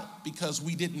us out because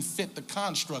we didn't fit the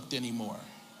construct anymore.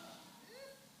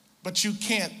 But you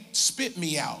can't spit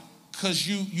me out because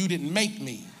you didn't make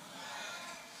me.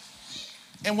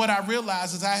 And what I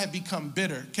realized is I had become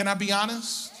bitter. Can I be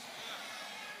honest?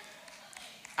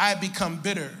 I had become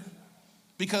bitter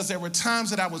because there were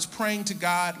times that I was praying to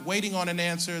God, waiting on an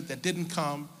answer that didn't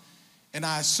come, and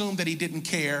I assumed that he didn't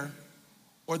care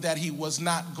or that he was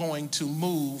not going to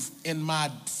move in my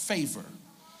favor.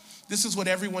 This is what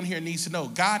everyone here needs to know.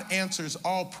 God answers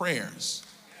all prayers.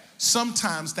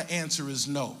 Sometimes the answer is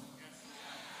no.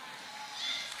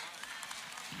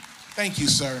 Thank you,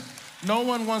 sir. No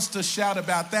one wants to shout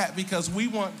about that because we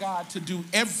want God to do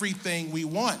everything we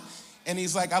want. And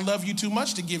he's like, I love you too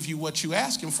much to give you what you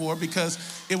ask him for because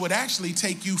it would actually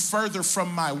take you further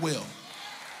from my will.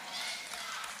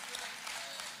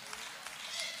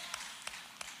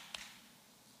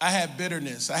 I had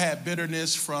bitterness. I had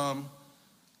bitterness from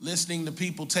listening to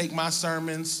people take my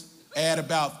sermons, add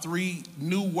about 3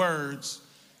 new words,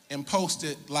 and post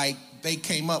it like they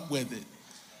came up with it.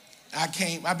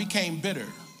 I became bitter.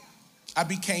 I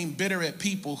became bitter at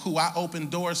people who I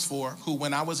opened doors for, who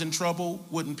when I was in trouble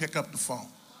wouldn't pick up the phone.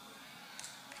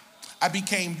 I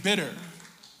became bitter.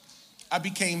 I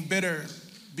became bitter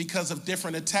because of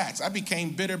different attacks. I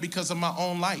became bitter because of my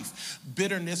own life.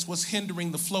 Bitterness was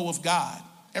hindering the flow of God.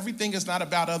 Everything is not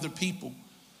about other people.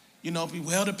 You know,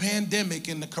 well, the pandemic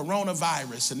and the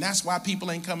coronavirus, and that's why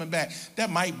people ain't coming back. That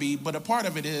might be, but a part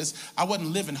of it is I wasn't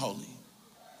living holy.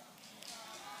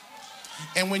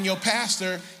 And when your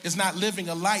pastor is not living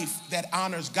a life that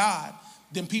honors God,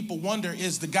 then people wonder,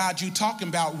 is the God you talking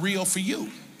about real for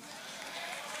you?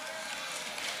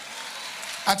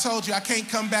 I told you I can't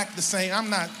come back the same. I'm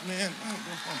not, man, I don't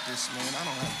want this, man. I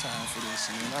don't have time for this,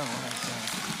 man. I don't have time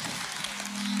for this.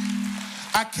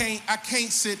 I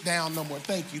can't sit down no more.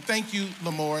 Thank you,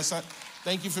 Lamorris.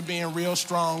 Thank you for being real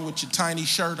strong with your tiny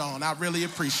shirt on. I really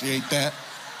appreciate that.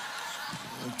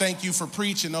 And thank you for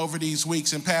preaching over these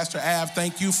weeks. And Pastor Av,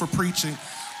 thank you for preaching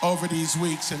over these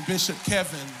weeks. And Bishop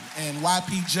Kevin and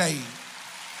YPJ,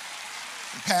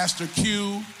 and Pastor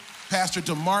Q, Pastor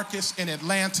DeMarcus in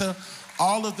Atlanta,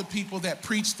 all of the people that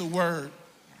preach the word.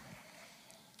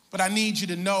 But I need you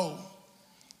to know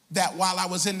that while I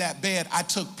was in that bed, I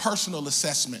took personal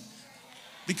assessment.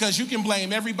 Because you can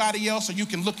blame everybody else or you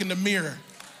can look in the mirror.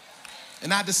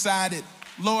 And I decided,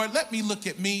 Lord, let me look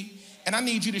at me, and I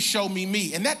need you to show me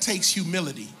me. And that takes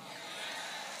humility.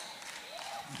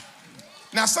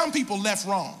 Now, some people left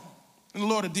wrong, and the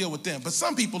Lord will deal with them. But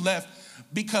some people left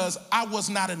because I was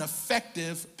not an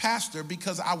effective pastor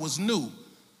because I was new.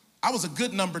 I was a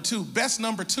good number 2, best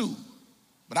number 2.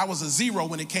 But I was a 0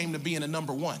 when it came to being a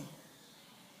number 1.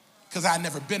 Because I'd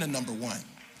never been a number 1.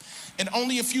 And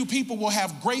only a few people will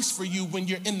have grace for you when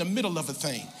you're in the middle of a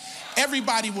thing.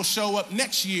 Everybody will show up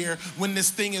next year when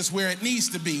this thing is where it needs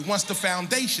to be, once the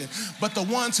foundation. But the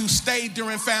ones who stayed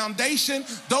during foundation,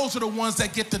 those are the ones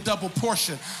that get the double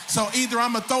portion. So either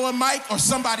I'm gonna throw a mic or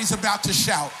somebody's about to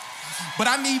shout. But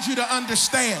I need you to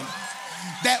understand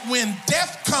that when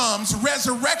death comes,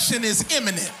 resurrection is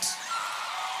imminent.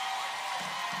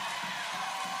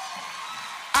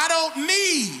 I don't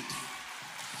need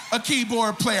a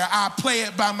keyboard player. I play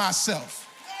it by myself.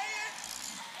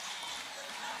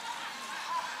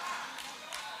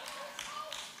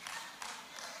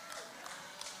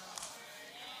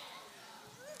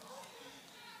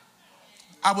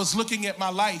 I was looking at my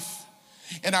life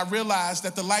and I realized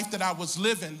that the life that I was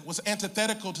living was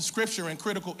antithetical to scripture in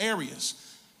critical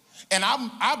areas. And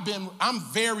I'm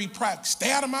very proud.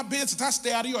 Stay out of my business. I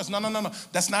stay out of yours. No.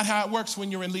 That's not how it works when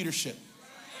you're in leadership.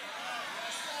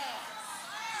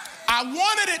 I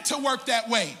wanted it to work that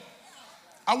way.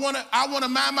 I want to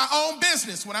mind my own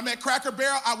business. When I'm at Cracker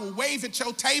Barrel, I will wave at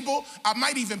your table. I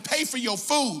might even pay for your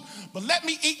food. But let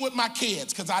me eat with my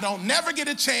kids, because I don't never get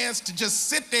a chance to just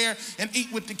sit there and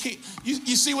eat with the kids.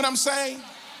 You see what I'm saying?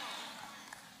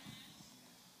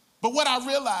 But what I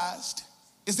realized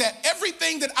is that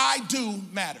everything that I do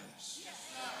matters.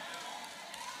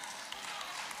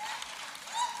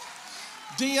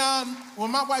 Dion, when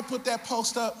my wife put that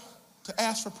post up to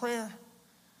ask for prayer,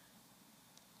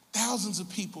 thousands of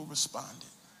people responded.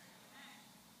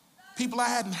 People I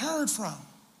hadn't heard from,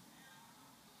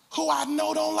 who I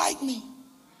know don't like me.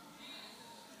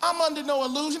 I'm under no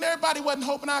illusion. Everybody wasn't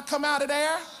hoping I'd come out of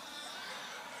there.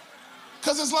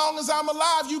 Because as long as I'm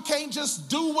alive, you can't just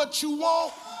do what you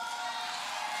want.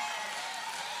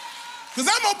 Because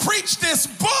I'm going to preach this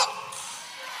book.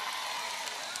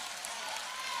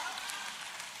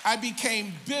 I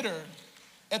became bitter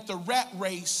at the rat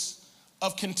race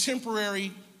of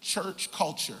contemporary church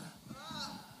culture.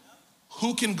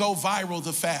 Who can go viral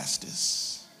the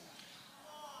fastest?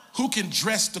 Who can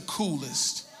dress the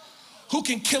coolest? Who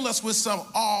can kill us with some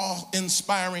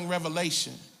awe-inspiring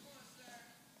revelation?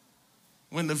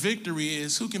 When the victory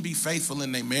is, who can be faithful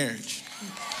in their marriage?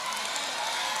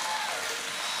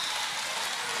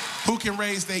 Who can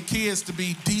raise their kids to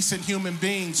be decent human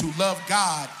beings who love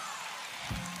God?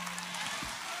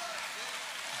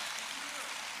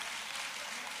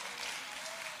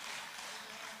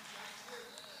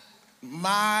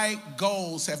 My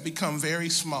goals have become very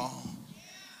small.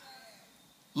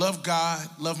 Love God,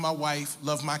 love my wife,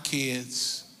 love my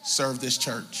kids, serve this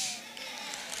church.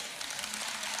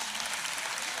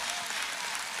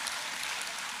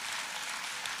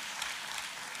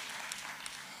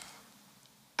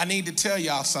 I need to tell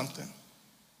y'all something.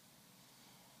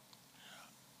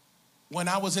 When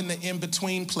I was in the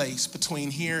in-between place between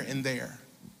here and there,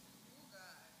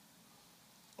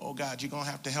 oh God, you're going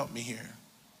to have to help me here.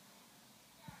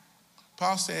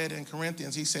 Paul said in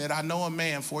Corinthians, he said, I know a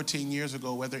man 14 years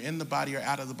ago, whether in the body or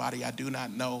out of the body, I do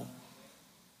not know.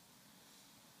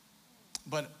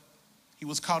 But he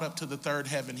was caught up to the third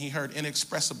heaven. He heard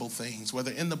inexpressible things, whether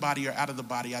in the body or out of the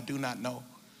body, I do not know.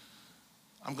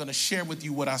 I'm going to share with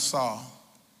you what I saw.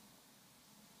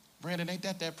 Brandon, ain't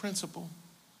that principal?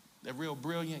 That real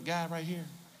brilliant guy right here?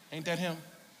 Ain't that him?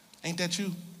 Ain't that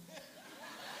you?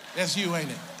 That's you, ain't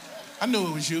it? I knew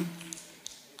it was you.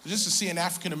 Just to see an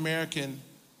African-American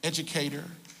educator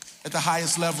at the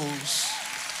highest levels,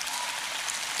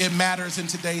 it matters in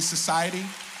today's society.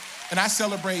 And I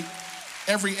celebrate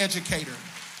every educator,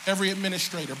 every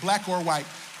administrator, black or white.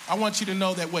 I want you to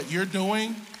know that what you're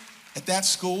doing at that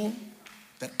school,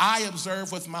 that I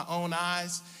observe with my own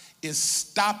eyes, is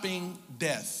stopping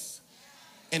death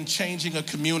and changing a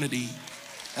community.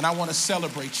 And I want to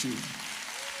celebrate you.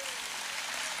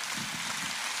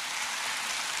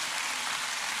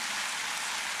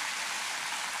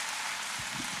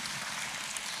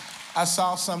 I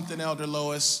saw something, Elder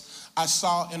Lois. I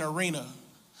saw an arena,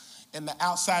 and the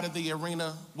outside of the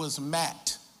arena was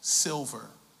matte silver.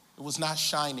 It was not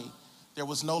shiny. There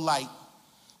was no light.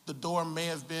 The door may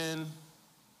have been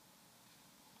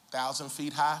 1,000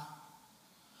 feet high.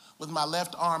 With my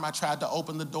left arm, I tried to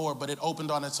open the door, but it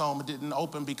opened on its own. It didn't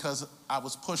open because I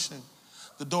was pushing.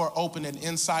 The door opened, and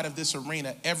inside of this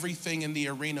arena, everything in the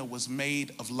arena was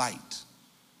made of light.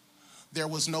 There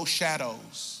was no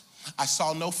shadows. I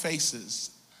saw no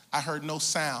faces. I heard no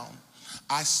sound.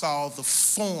 I saw the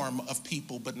form of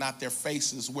people, but not their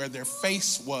faces. Where their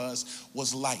face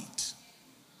was light.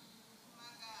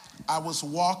 I was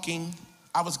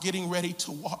getting ready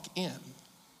to walk in.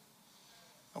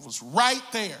 I was right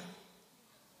there.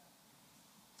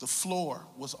 The floor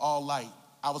was all light.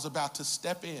 I was about to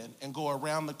step in and go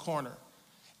around the corner,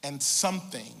 and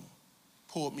something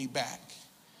pulled me back,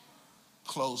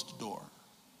 closed the door.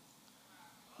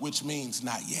 Which means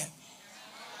not yet.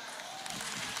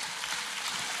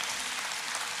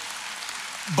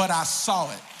 But I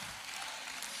saw it.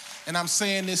 And I'm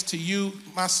saying this to you,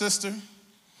 my sister,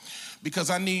 because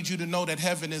I need you to know that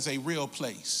heaven is a real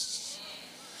place.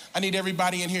 I need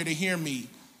everybody in here to hear me.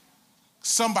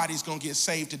 Somebody's gonna get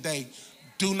saved today.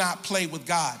 Do not play with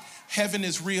God. Heaven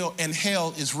is real and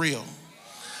hell is real.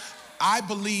 I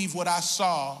believe what I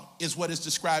saw is what is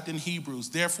described in Hebrews.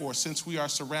 Therefore, since we are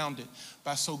surrounded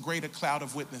by so great a cloud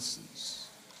of witnesses,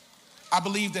 I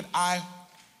believe that I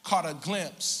caught a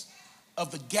glimpse of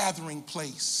the gathering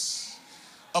place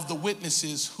of the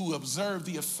witnesses who observe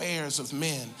the affairs of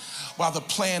men while the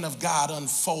plan of God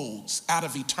unfolds out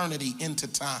of eternity into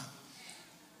time.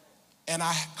 And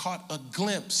I caught a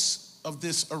glimpse of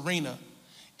this arena,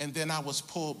 and then I was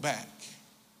pulled back.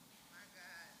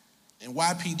 And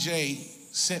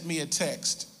YPJ sent me a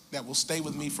text that will stay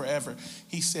with me forever.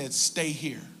 He said, stay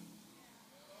here.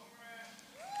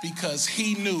 Because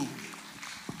he knew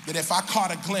that if I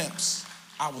caught a glimpse,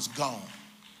 I was gone.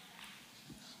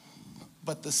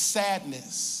 But the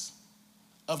sadness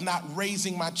of not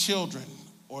raising my children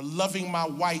or loving my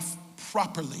wife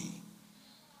properly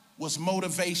was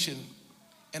motivation.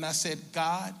 And I said,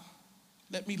 God,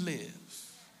 let me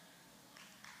live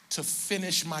to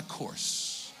finish my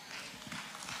course.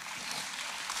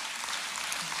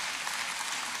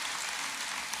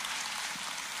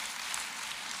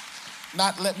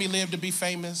 Not let me live to be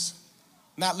famous,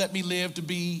 not let me live to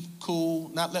be cool,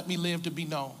 not let me live to be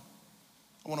known.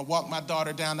 I want to walk my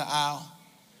daughter down the aisle.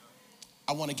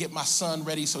 I want to get my son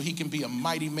ready so he can be a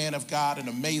mighty man of God, an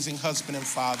amazing husband and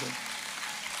father.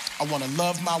 I want to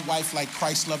love my wife like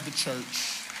Christ loved the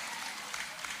church.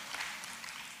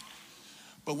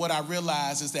 But what I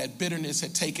realized is that bitterness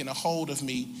had taken a hold of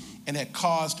me and had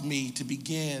caused me to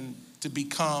begin to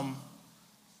become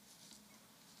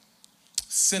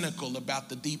cynical about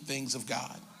the deep things of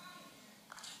God.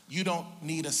 You don't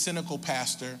need a cynical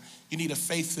pastor, you need a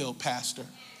faith-filled pastor.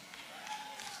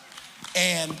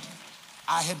 And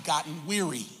I had gotten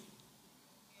weary.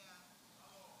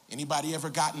 Anybody ever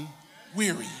gotten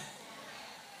weary?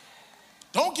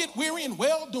 Don't get weary in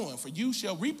well-doing, for you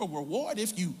shall reap a reward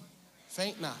if you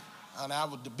faint not. And I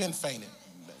would have been fainted.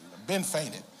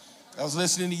 I was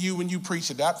listening to you when you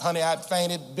preached it. Honey, I'd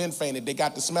been fainted. They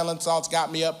got the smelling salts,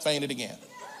 got me up, fainted again.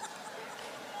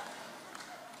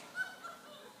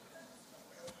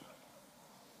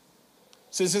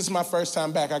 Since this is my first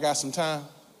time back, I got some time.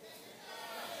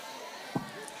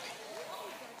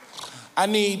 I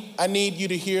need you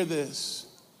to hear this.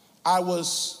 I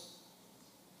was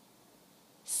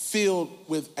filled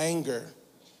with anger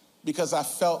because I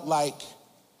felt like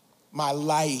my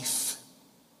life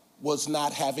was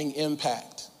not having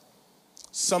impact.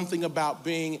 Something about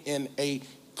being in a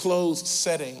closed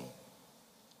setting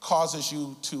causes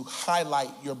you to highlight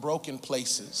your broken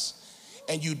places,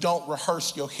 and you don't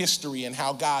rehearse your history and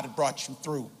how God brought you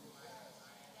through.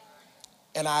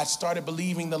 And I started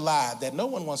believing the lie that no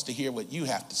one wants to hear what you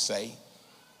have to say,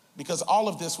 because all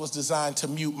of this was designed to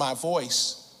mute my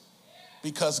voice,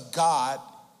 because God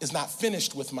is not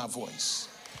finished with my voice.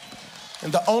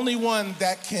 And the only one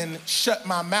that can shut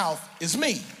my mouth is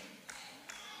me.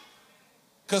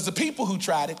 Because the people who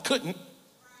tried it couldn't.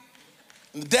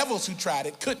 And the devils who tried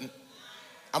it couldn't.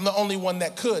 I'm the only one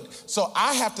that could. So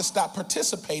I have to stop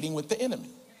participating with the enemy.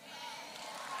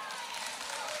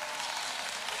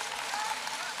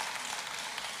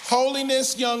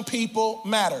 Holiness, young people,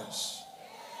 matters.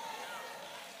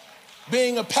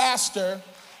 Being a pastor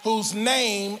whose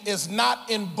name is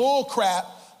not in bullcrap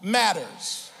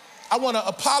matters. I want to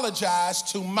apologize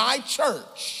to my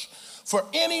church for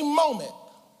any moment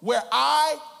where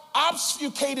I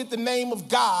obfuscated the name of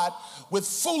God with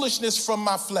foolishness from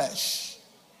my flesh.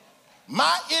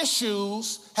 My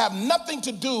issues have nothing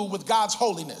to do with God's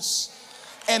holiness,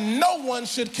 and no one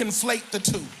should conflate the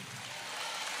two.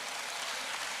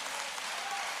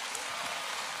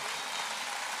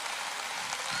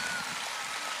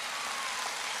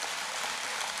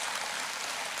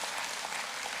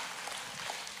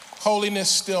 Holiness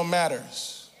still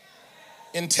matters.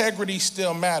 Integrity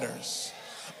still matters.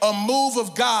 A move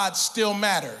of God still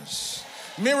matters.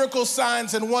 Miracles,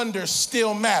 signs, and wonders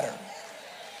still matter.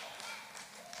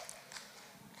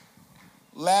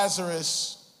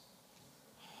 Lazarus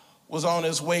was on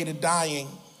his way to dying.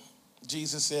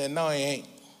 Jesus said, no, he ain't.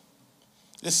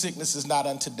 This sickness is not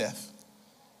unto death.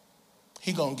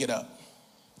 He gonna get up.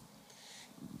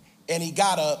 And he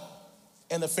got up,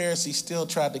 and the Pharisees still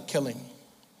tried to kill him.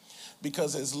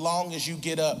 Because as long as you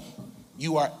get up,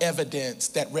 you are evidence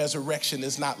that resurrection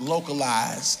is not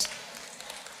localized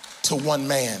to one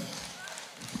man.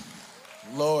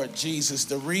 Lord Jesus,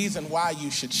 the reason why you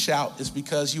should shout is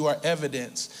because you are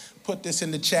evidence. Put this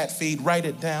in the chat feed, write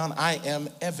it down. I am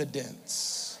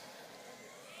evidence.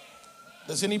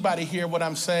 Does anybody hear what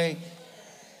I'm saying?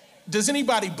 Does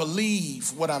anybody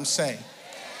believe what I'm saying?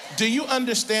 Do you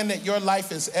understand that your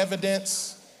life is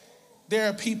evidence? There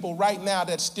are people right now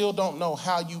that still don't know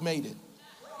how you made it.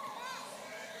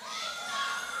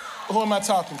 Who am I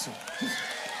talking to?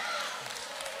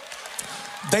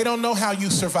 They don't know how you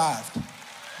survived.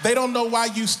 They don't know why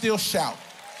you still shout.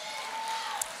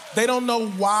 They don't know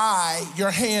why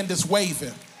your hand is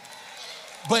waving.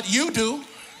 But you do.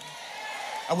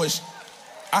 I wish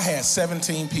I had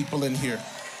 17 people in here.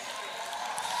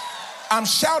 I'm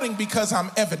shouting because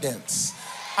I'm evidence.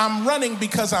 I'm running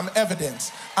because I'm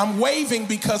evidence. I'm waving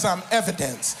because I'm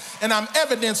evidence. And I'm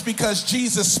evidence because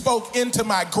Jesus spoke into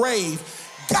my grave,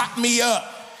 got me up.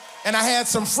 And I had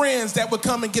some friends that would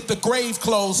come and get the grave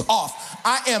clothes off.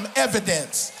 I am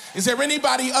evidence. Is there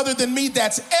anybody other than me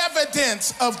that's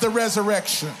evidence of the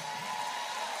resurrection?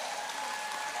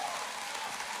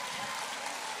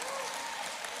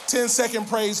 Ten-second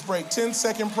praise break.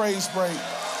 10-second praise break.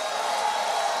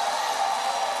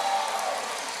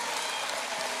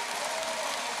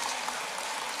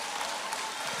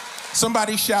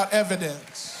 Somebody shout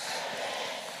evidence.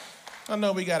 I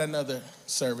know we got another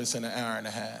service in an hour and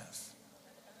a half.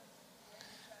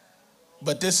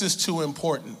 But this is too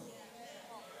important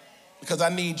because I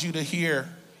need you to hear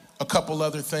a couple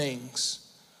other things.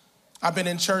 I've been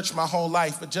in church my whole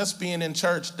life, but just being in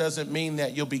church doesn't mean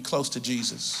that you'll be close to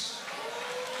Jesus.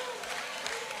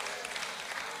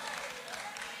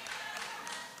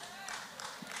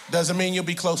 Doesn't mean you'll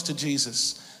be close to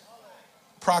Jesus.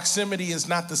 Proximity is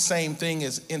not the same thing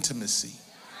as intimacy.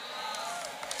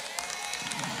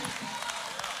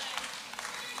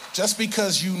 Just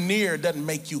because you near doesn't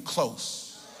make you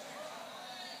close.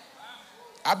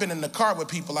 I've been in the car with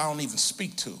people I don't even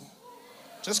speak to.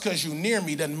 Just because you near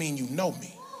me doesn't mean you know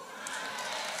me.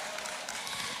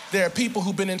 There are people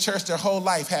who've been in church their whole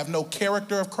life, have no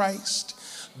character of Christ,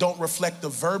 don't reflect the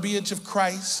verbiage of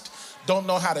Christ, don't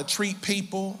know how to treat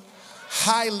people,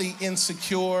 highly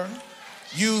insecure,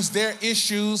 use their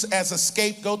issues as a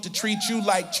scapegoat to treat you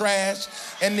like trash,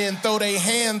 and then throw their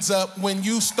hands up when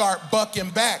you start bucking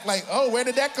back. Like, oh, where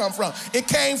did that come from? It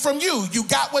came from you. You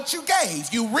got what you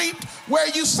gave. You reaped where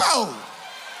you sowed.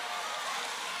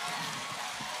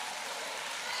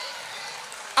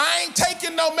 I ain't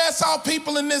taking no mess off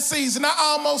people in this season. I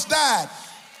almost died.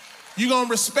 You gonna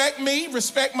respect me,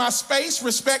 respect my space,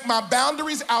 respect my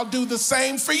boundaries. I'll do the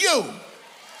same for you.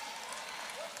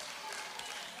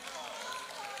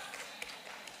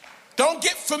 Don't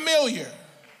get familiar.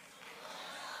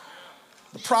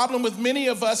 The problem with many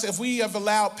of us, if we have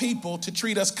allowed people to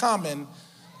treat us common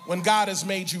when God has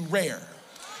made you rare.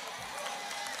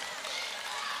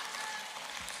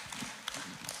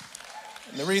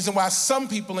 And the reason why some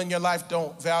people in your life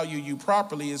don't value you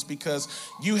properly is because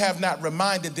you have not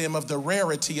reminded them of the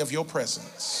rarity of your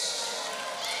presence.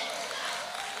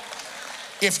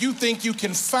 If you think you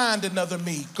can find another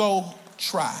me, go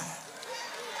try.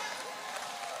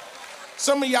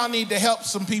 Some of y'all need to help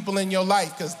some people in your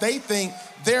life because they think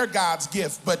they're God's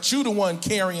gift, but you the one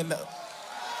carrying them.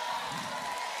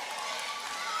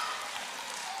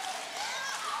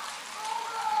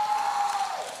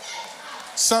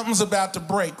 Something's about to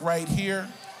break right here.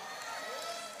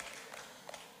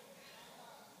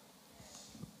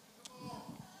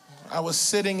 I was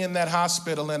sitting in that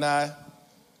hospital and I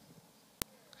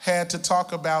had to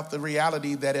talk about the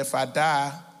reality that if I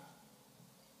die,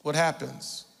 what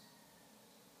happens?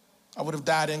 I would have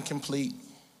died incomplete.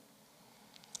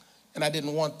 And I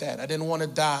didn't want that. I didn't want to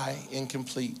die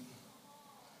incomplete.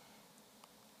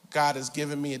 God has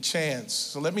given me a chance.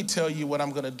 So let me tell you what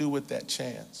I'm going to do with that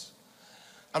chance.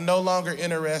 I'm no longer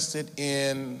interested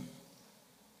in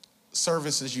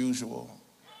service as usual.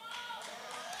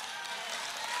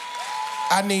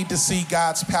 I need to see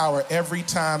God's power every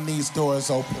time these doors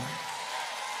open.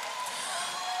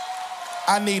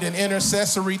 I need an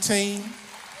intercessory team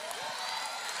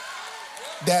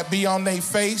that be on their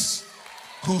face,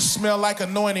 who smell like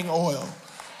anointing oil,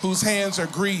 whose hands are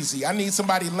greasy. I need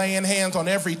somebody laying hands on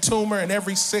every tumor and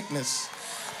every sickness.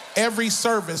 Every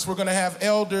service, we're gonna have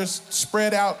elders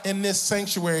spread out in this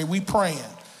sanctuary. We praying.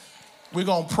 We're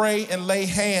gonna pray and lay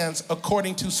hands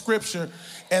according to scripture,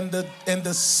 and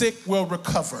the sick will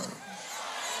recover.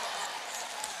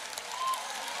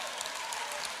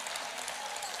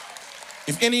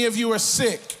 If any of you are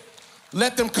sick,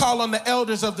 let them call on the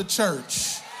elders of the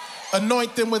church.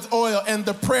 Anoint them with oil, and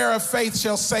the prayer of faith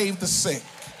shall save the sick.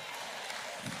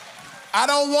 I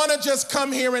don't want to just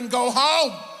come here and go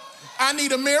home. I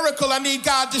need a miracle. I need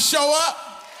God to show up.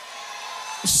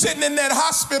 I'm sitting in that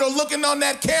hospital looking on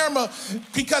that camera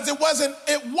because it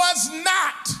was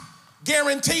not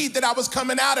guaranteed that I was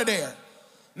coming out of there.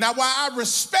 Now, while I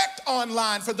respect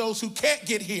online for those who can't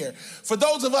get here, for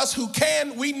those of us who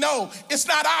can, we know it's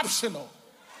not optional.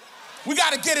 We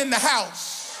got to get in the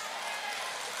house.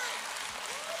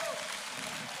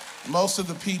 Most of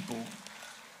the people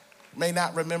may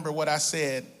not remember what I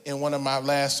said in one of my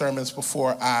last sermons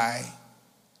before I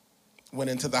went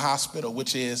into the hospital,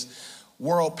 which is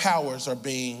world powers are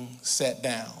being set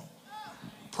down.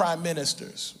 Prime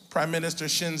ministers, Prime Minister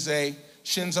Shinzo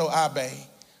Abe,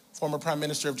 former Prime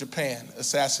Minister of Japan,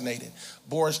 assassinated.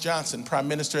 Boris Johnson, Prime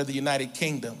Minister of the United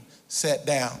Kingdom, sat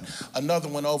down. Another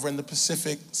one over in the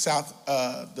Pacific,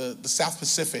 the South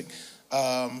Pacific,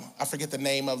 I forget the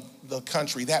name of the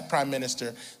country, that prime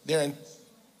minister, they're in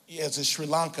Sri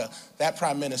Lanka, that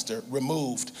prime minister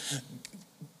removed.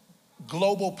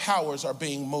 Global powers are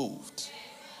being moved.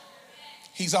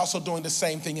 He's also doing the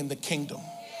same thing in the kingdom.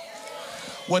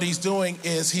 What he's doing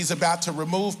is he's about to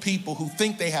remove people who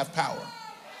think they have power.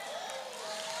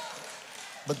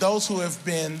 But those who have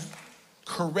been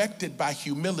corrected by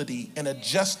humility and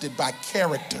adjusted by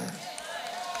character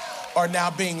are now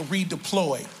being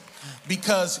redeployed,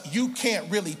 because you can't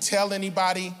really tell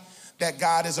anybody that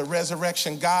God is a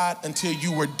resurrection God until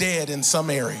you were dead in some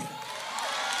area.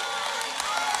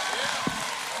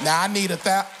 Now I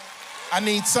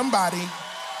need somebody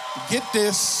to get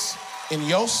this in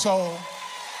your soul.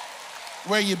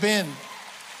 Where you been?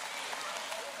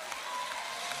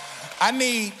 I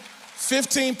need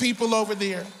 15 people over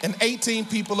there and 18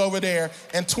 people over there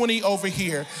and 20 over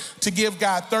here to give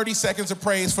God 30 seconds of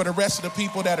praise for the rest of the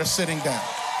people that are sitting down.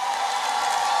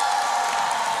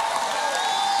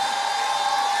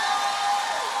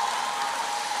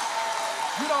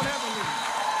 You don't ever leave.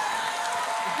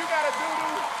 If you got a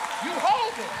doo-doo, you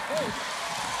hold it.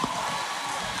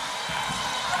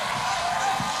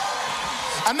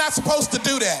 I'm not supposed to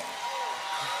do that,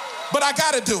 but I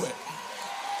gotta do it.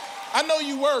 I know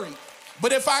you worried,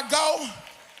 but if I go,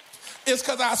 it's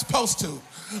because I'm supposed to.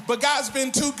 But God's been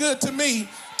too good to me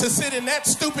to sit in that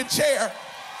stupid chair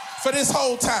for this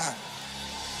whole time.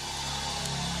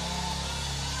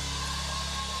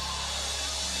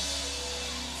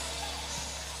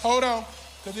 Hold on,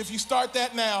 because if you start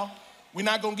that now, we're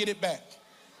not gonna get it back.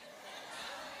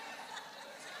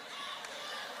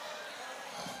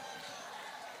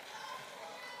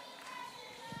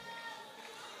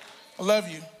 I love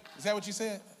you. Is that what you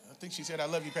said? I think she said, I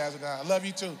love you, Pastor Don. I love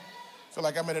you too. I feel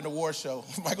like I'm at an award show.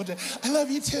 Michael Jackson, I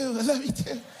love you too. I love you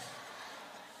too.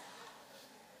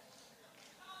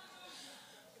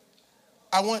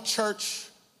 I want church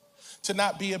to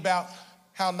not be about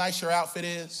how nice your outfit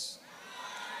is.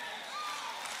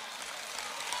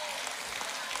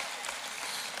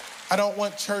 I don't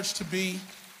want church to be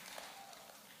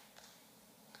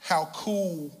how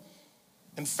cool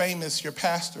and famous your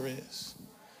pastor is.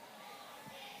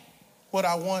 What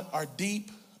I want are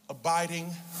deep, abiding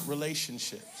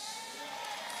relationships.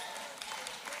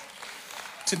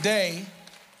 Today,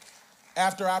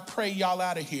 after I pray y'all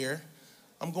out of here,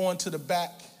 I'm going to the back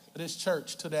of this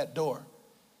church to that door. And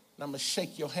I'm gonna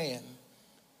shake your hand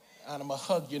and I'm gonna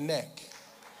hug your neck.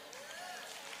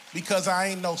 Because I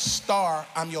ain't no star,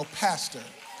 I'm your pastor.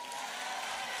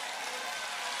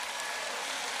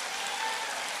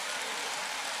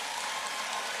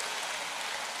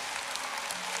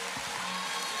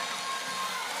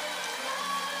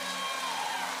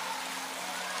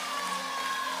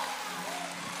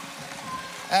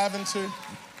 Aventer,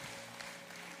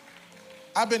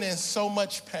 I've been in so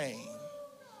much pain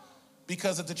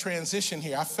because of the transition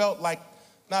here. I felt like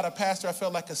not a pastor, I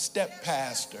felt like a step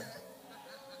pastor.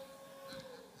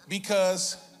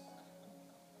 Because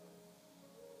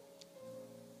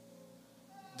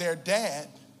their dad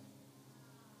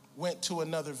went to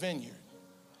another vineyard.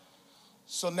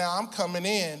 So now I'm coming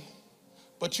in,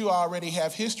 but you already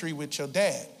have history with your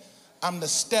dad. I'm the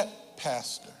step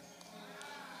pastor.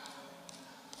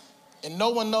 And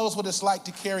no one knows what it's like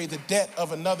to carry the debt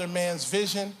of another man's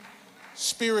vision,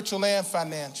 spiritual and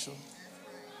financial,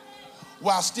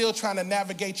 while still trying to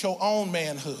navigate your own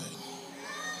manhood.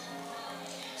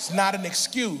 It's not an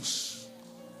excuse,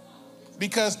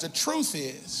 because the truth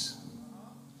is,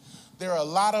 there are a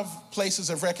lot of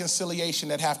places of reconciliation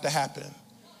that have to happen.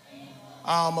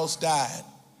 I almost died.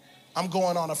 I'm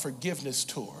going on a forgiveness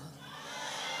tour.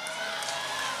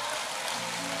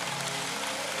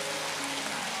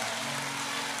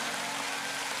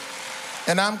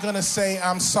 And I'm gonna say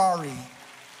I'm sorry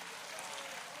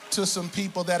to some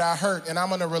people that I hurt, and I'm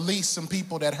gonna release some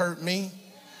people that hurt me.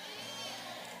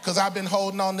 Because I've been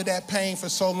holding on to that pain for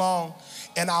so long,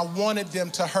 and I wanted them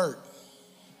to hurt.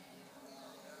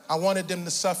 I wanted them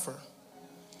to suffer.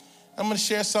 I'm gonna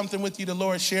share something with you the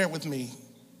Lord shared with me.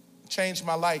 Changed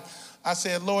my life. I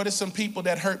said, Lord, there's some people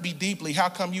that hurt me deeply. How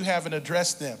come you haven't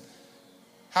addressed them?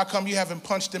 How come you haven't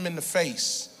punched them in the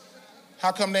face?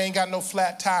 How come they ain't got no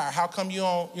flat tire? How come you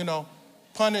don't,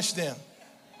 punish them?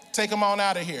 Take them on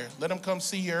out of here. Let them come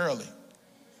see you early.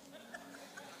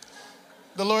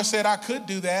 The Lord said I could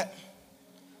do that.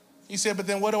 He said, but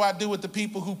then what do I do with the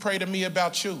people who pray to me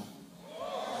about you?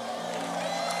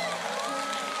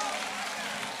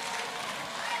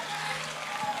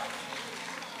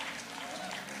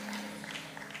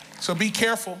 So be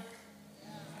careful.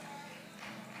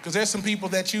 Because there's some people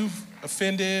that you've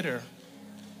offended or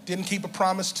didn't keep a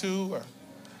promise to or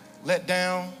let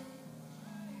down.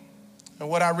 And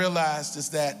what I realized is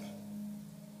that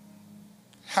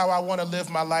how I want to live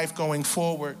my life going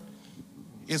forward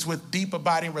is with deep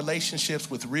abiding relationships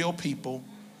with real people,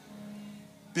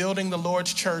 building the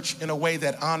Lord's church in a way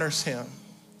that honors him.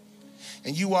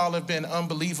 And you all have been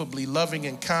unbelievably loving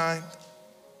and kind.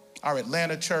 Our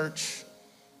Atlanta church,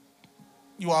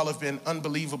 you all have been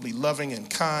unbelievably loving and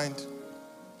kind.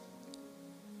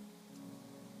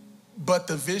 But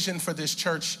the vision for this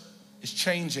church is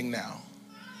changing now.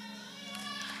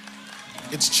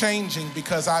 It's changing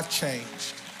because I've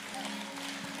changed.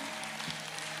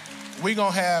 We're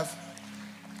going to have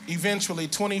eventually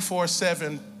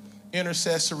 24/7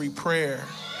 intercessory prayer,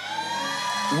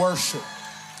 worship,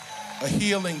 a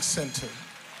healing center.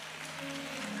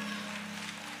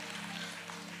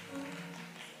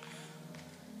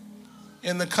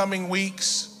 In the coming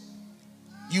weeks,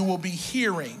 you will be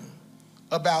hearing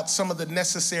about some of the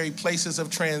necessary places of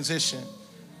transition.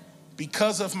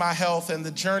 Because of my health and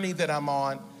the journey that I'm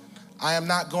on, I am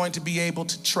not going to be able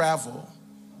to travel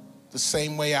the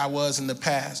same way I was in the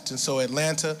past. And so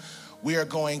Atlanta, we are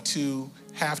going to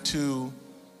have to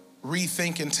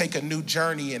rethink and take a new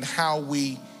journey in how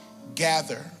we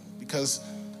gather, because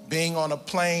being on a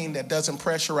plane that doesn't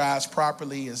pressurize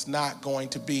properly is not going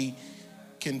to be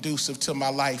conducive to my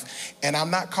life. And I'm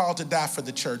not called to die for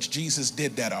the church. Jesus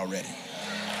did that already.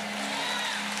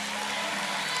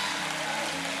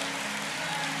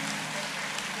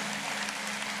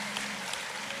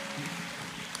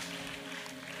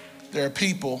 There are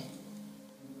people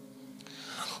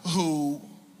who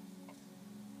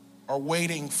are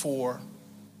waiting for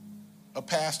a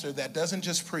pastor that doesn't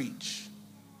just preach,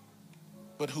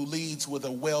 but who leads with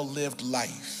a well-lived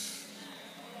life.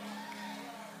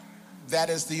 That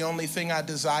is the only thing I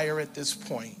desire at this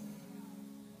point,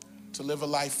 to live a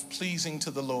life pleasing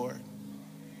to the Lord,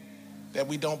 that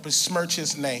we don't besmirch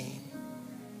his name.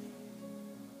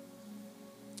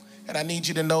 And I need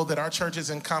you to know that our church is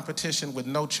in competition with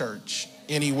no church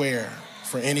anywhere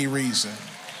for any reason.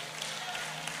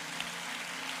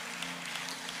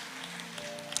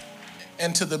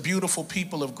 And to the beautiful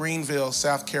people of Greenville,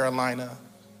 South Carolina,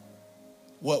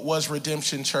 what was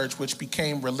Redemption Church, which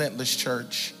became Relentless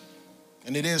Church,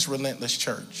 and it is Relentless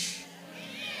Church.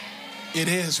 It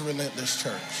is Relentless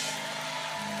Church.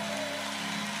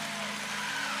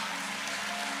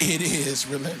 It is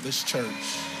Relentless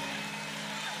Church.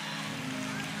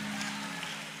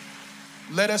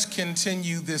 Let us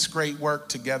continue this great work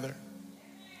together.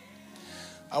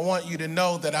 I want you to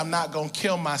know that I'm not going to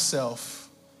kill myself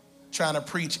trying to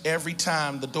preach every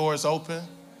time the doors open.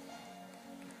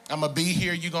 I'm going to be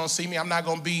here. You're going to see me. I'm not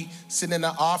going to be sitting in the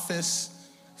office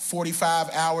 45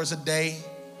 hours a day.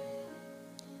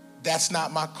 That's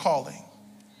not my calling.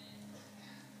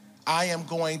 I am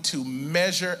going to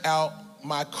measure out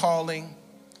my calling,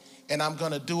 and I'm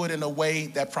going to do it in a way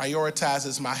that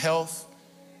prioritizes my health,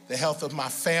 the health of my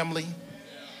family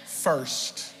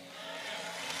first.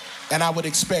 And I would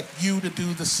expect you to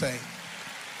do the same.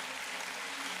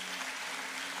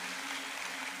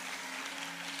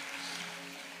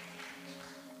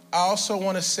 I also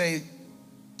want to say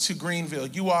to Greenville,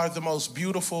 you are the most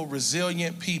beautiful,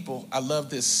 resilient people. I love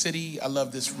this city. I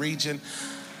love this region.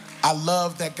 I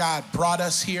love that God brought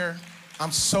us here.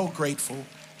 I'm so grateful.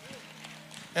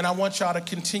 And I want y'all to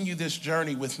continue this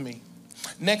journey with me.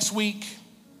 Next week,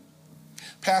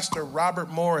 Pastor Robert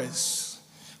Morris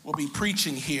will be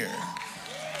preaching here.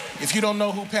 If you don't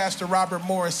know who Pastor Robert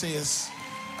Morris is,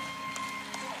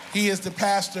 he is the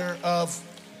pastor of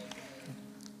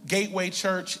Gateway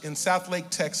Church in Southlake,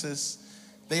 Texas.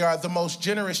 They are the most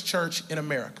generous church in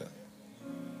America.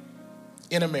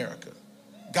 In America.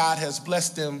 God has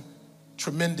blessed them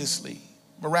tremendously,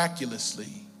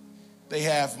 miraculously. They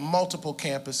have multiple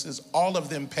campuses, all of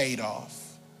them paid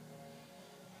off.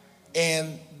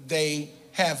 And they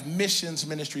have missions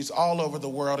ministries all over the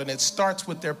world, and it starts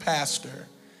with their pastor.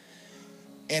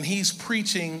 And he's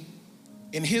preaching,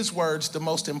 in his words, the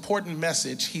most important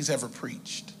message he's ever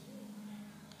preached.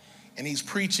 And he's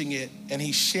preaching it and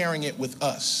he's sharing it with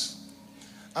us.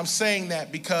 I'm saying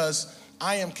that because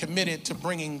I am committed to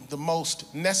bringing the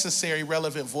most necessary,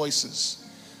 relevant voices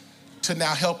to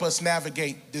now help us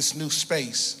navigate this new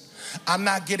space. I'm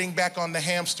not getting back on the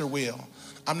hamster wheel.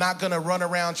 I'm not gonna run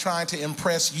around trying to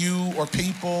impress you or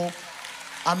people.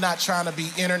 I'm not trying to be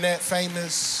internet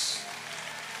famous.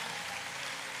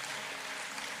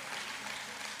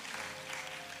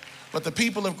 But the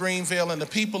people of Greenville and the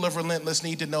people of Relentless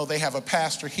need to know they have a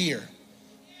pastor here.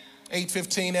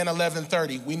 8:15 and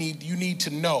 11:30. You need to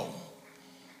know.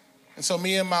 And so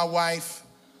me and my wife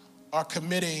are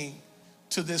committing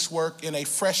to this work in a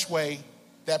fresh way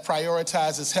that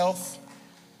prioritizes health,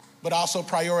 but also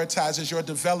prioritizes your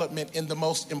development in the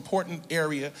most important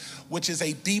area, which is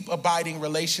a deep, abiding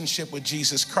relationship with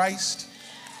Jesus Christ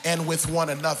and with one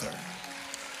another.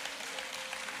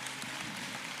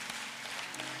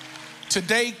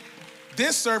 Today,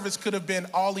 this service could have been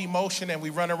all emotion and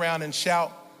we run around and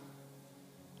shout,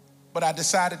 but I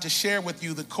decided to share with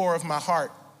you the core of my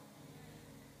heart,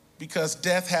 because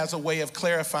death has a way of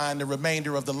clarifying the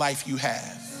remainder of the life you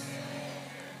have.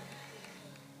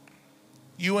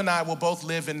 You and I will both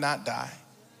live and not die.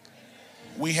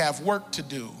 We have work to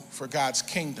do for God's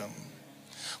kingdom.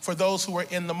 For those who are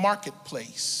in the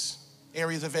marketplace,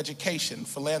 areas of education,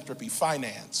 philanthropy,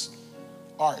 finance,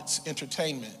 arts,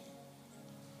 entertainment,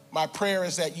 my prayer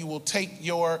is that you will take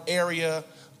your area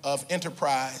of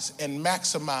enterprise and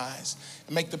maximize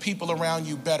and make the people around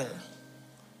you better.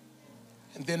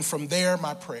 And then from there,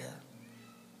 my prayer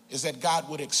is that God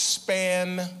would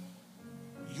expand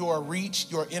your reach,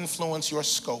 your influence, your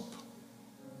scope.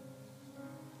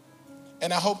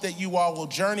 And I hope that you all will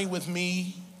journey with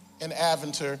me and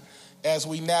Aventer as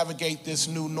we navigate this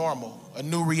new normal, a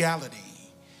new reality.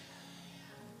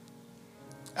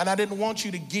 And I didn't want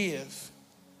you to give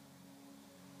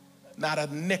not a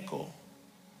nickel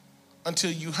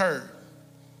until you heard,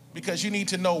 because you need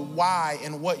to know why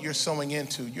and what you're sowing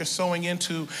into. You're sowing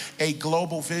into a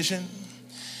global vision.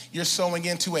 You're sowing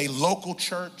into a local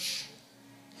church.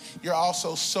 You're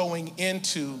also sowing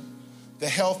into the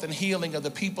health and healing of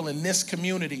the people in this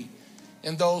community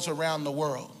and those around the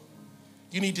world.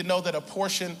 You need to know that a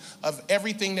portion of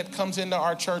everything that comes into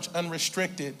our church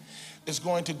unrestricted is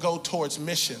going to go towards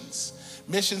missions.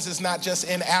 Missions is not just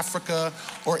in Africa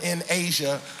or in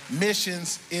Asia.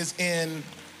 Missions is in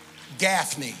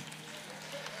Gaffney.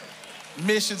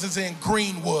 Missions is in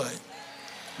Greenwood.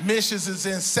 Missions is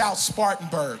in South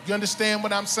Spartanburg. You understand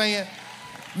what I'm saying?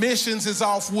 Missions is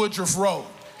off Woodruff Road.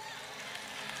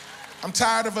 I'm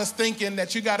tired of us thinking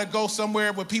that you got to go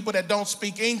somewhere with people that don't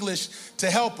speak English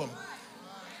to help them.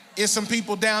 It's some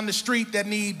people down the street that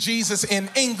need Jesus in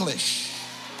English.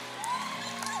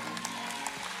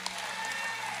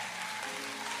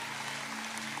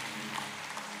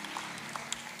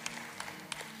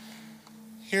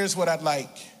 Here's what I'd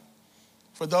like.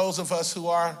 For those of us who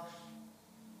are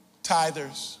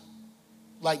tithers,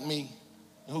 like me,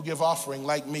 who give offering,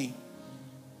 like me,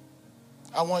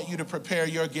 I want you to prepare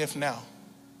your gift now.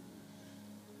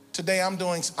 Today I'm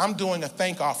doing a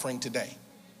thank offering today,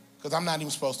 because I'm not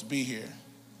even supposed to be here.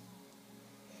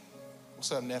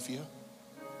 What's up, nephew?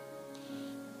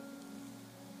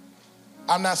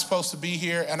 I'm not supposed to be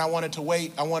here, and I wanted to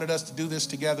wait. I wanted us to do this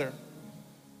together.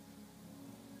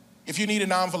 If you need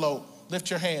an envelope,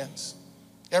 lift your hands.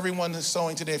 Everyone that's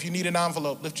sowing today, if you need an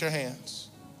envelope, lift your hands.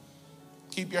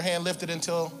 Keep your hand lifted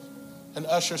until an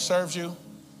usher serves you.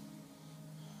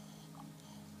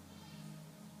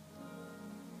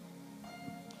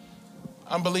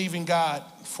 I'm believing God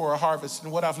for a harvest.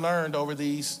 And what I've learned over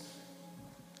these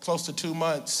close to 2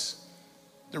 months,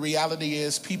 the reality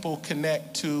is people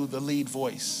connect to the lead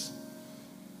voice.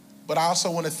 But I also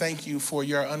want to thank you for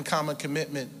your uncommon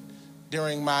commitment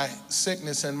during my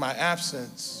sickness and my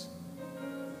absence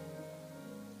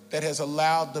that has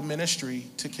allowed the ministry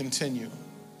to continue.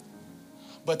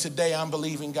 But today I'm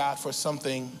believing God for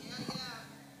something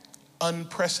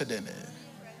unprecedented.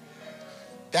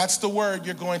 That's the word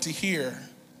you're going to hear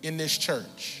in this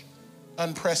church,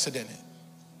 unprecedented.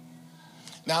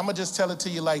 Now I'm gonna just tell it to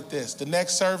you like this. The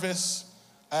next service,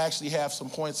 I actually have some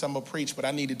points I'm gonna preach, but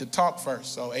I needed to talk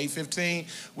first. So 8:15,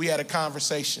 we had a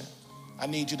conversation. I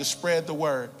need you to spread the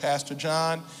word. Pastor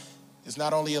John is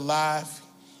not only alive,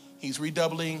 he's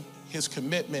redoubling his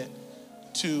commitment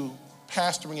to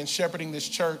pastoring and shepherding this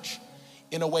church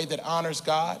in a way that honors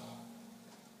God.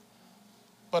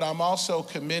 But I'm also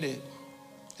committed,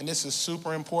 and this is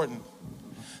super important,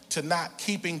 to not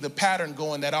keeping the pattern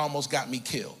going that almost got me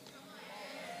killed.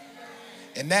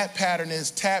 And that pattern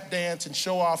is tap dance and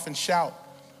show off and shout,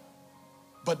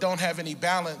 but don't have any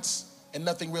balance and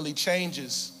nothing really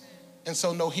changes. And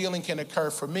so no healing can occur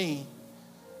for me.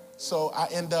 So I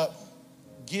end up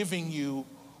giving you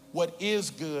what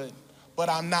is good, but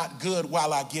I'm not good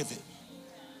while I give it.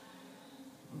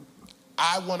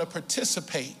 I want to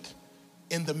participate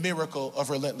in the miracle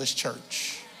of Relentless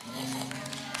Church.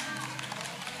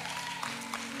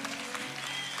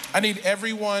 I need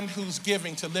everyone who's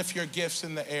giving to lift your gifts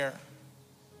in the air.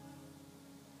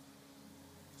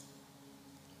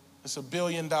 It's $1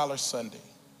 billion Sunday.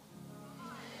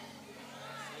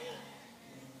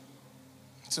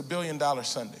 It's $1 billion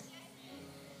Sunday.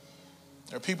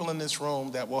 There are people in this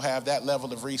room that will have that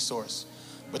level of resource,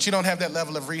 but you don't have that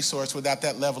level of resource without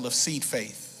that level of seed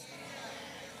faith.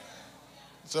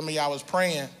 Some of y'all was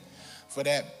praying for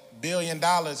that $1 billion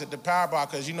at the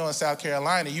Powerball because you know in South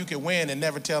Carolina you can win and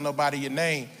never tell nobody your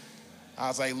name. I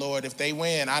was like, Lord, if they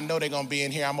win, I know they're going to be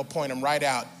in here. I'm going to point them right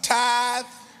out. Tithe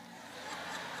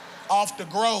off the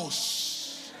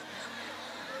gross,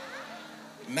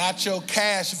 not your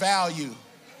cash value.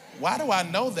 Why do I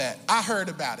know that? I heard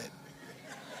about it.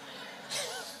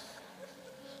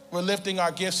 We're lifting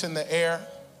our gifts in the air.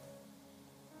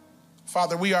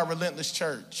 Father, we are Relentless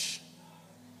Church.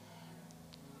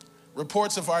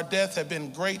 Reports of our death have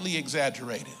been greatly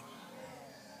exaggerated.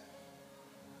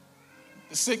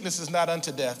 The sickness is not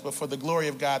unto death, but for the glory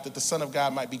of God, that the Son of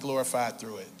God might be glorified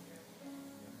through it.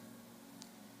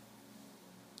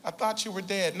 I thought you were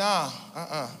dead. Nah,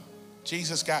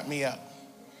 Jesus got me up.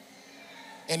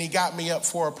 And he got me up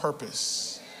for a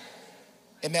purpose.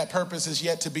 And that purpose is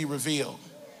yet to be revealed.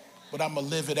 But I'm going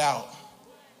to live it out.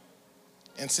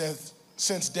 And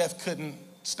since death couldn't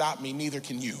stop me, neither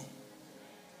can you.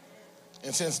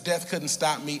 And since death couldn't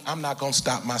stop me, I'm not going to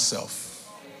stop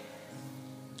myself.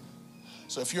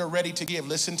 So if you're ready to give,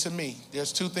 listen to me.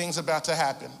 There's two things about to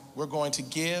happen. We're going to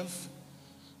give.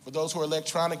 For those who are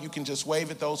electronic, you can just wave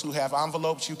it. Those who have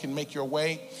envelopes, you can make your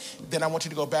way. Then I want you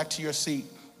to go back to your seat.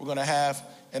 We're going to have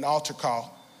an altar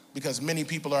call because many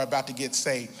people are about to get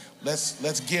saved.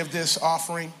 Let's give this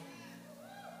offering.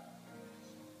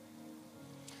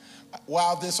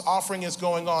 While this offering is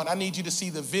going on, I need you to see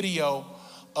the video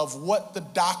of what the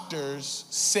doctors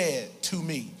said to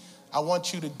me. I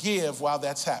want you to give while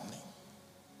that's happening.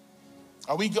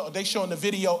 They showing the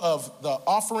video of the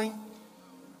offering?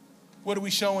 What are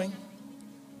we showing?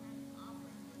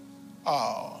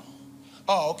 Oh,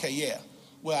 okay, yeah.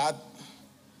 Well,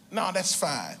 no, that's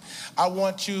fine. I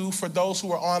want you, for those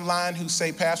who are online who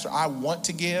say, Pastor, I want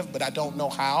to give, but I don't know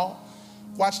how.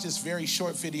 Watch this very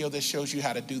short video that shows you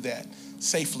how to do that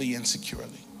safely and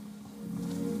securely.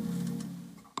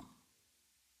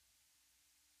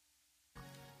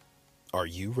 Are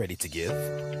you ready to give?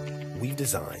 We've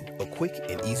designed a quick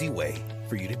and easy way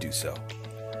for you to do so.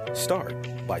 Start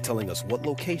by telling us what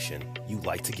location you'd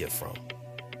like to give from.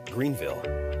 Greenville,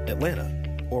 Atlanta,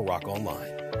 or Rock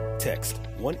Online. Text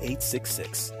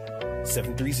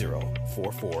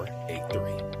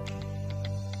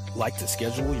 1-866-730-4483. Like to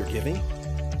schedule your giving?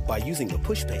 By using the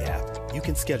PushPay app, you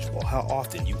can schedule how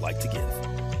often you'd like to give.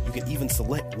 You can even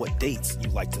select what dates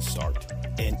you'd like to start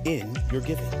and end your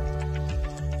giving.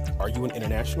 Are you an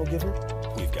international giver?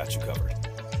 We've got you covered.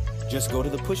 Just go to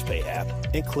the PushPay app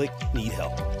and click Need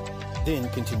Help. Then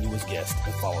continue as guest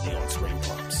and follow the on-screen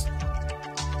prompts.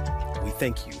 We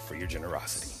thank you for your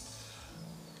generosity.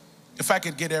 If I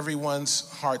could get everyone's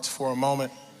hearts for a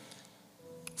moment.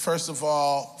 First of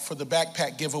all, for the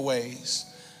backpack giveaways,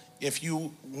 if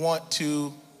you want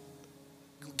to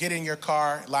get in your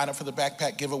car, line up for the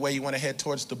backpack giveaway, you want to head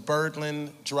towards the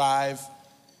Birdland Drive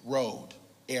Road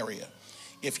area.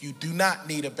 If you do not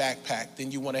need a backpack,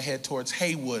 then you want to head towards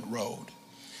Haywood Road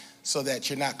so that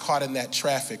you're not caught in that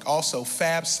traffic. Also,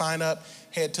 Fab sign up,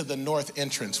 head to the north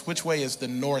entrance. Which way is the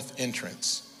north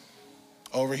entrance?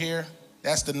 Over here?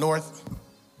 That's the north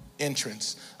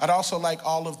entrance. I'd also like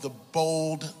all of the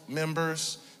Bold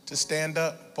members to stand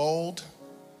up. Bold.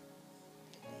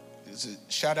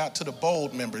 Shout out to the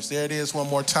Bold members. There it is one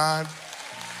more time.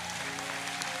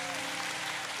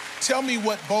 Tell me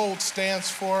what Bold stands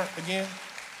for again.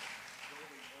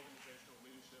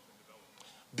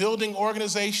 Building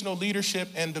Organizational Leadership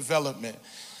and Development.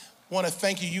 I want to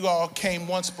thank you. You all came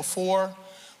once before,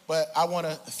 but I want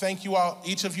to thank you all,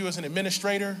 each of you as an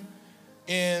administrator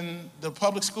in the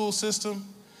public school system.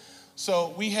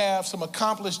 So we have some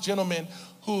accomplished gentlemen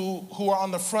who are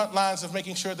on the front lines of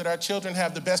making sure that our children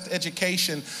have the best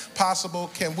education possible.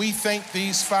 Can we thank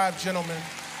these 5 gentlemen?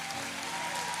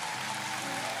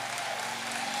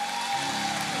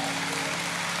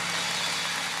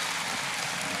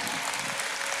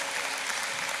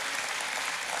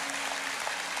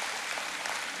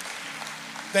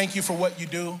 Thank you for what you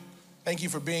do. Thank you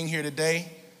for being here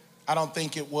today. I don't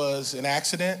think it was an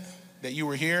accident that you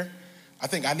were here. I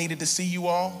think I needed to see you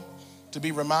all to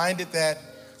be reminded that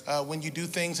when you do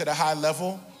things at a high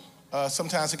level,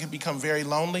 sometimes it can become very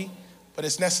lonely, but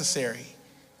it's necessary.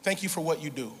 Thank you for what you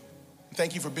do.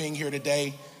 Thank you for being here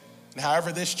today. And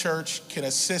however this church can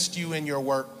assist you in your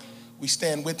work, we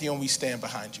stand with you and we stand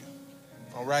behind you.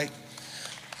 All right?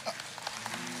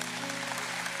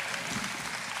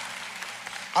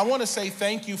 I want to say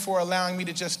thank you for allowing me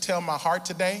to just tell my heart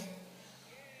today.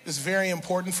 It's very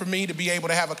important for me to be able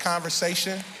to have a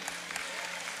conversation.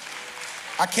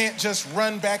 I can't just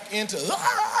run back into,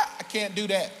 I can't do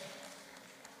that.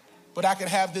 But I can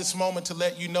have this moment to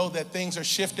let you know that things are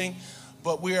shifting,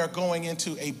 but we are going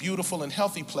into a beautiful and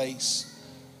healthy place.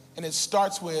 And it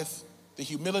starts with the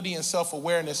humility and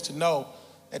self-awareness to know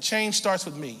that change starts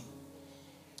with me.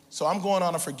 So I'm going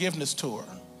on a forgiveness tour.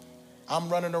 I'm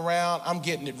running around, I'm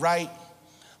getting it right.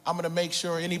 I'm gonna make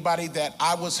sure anybody that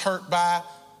I was hurt by,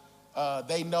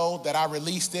 they know that I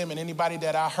released them, and anybody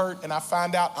that I hurt and I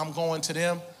find out, I'm going to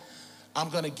them. I'm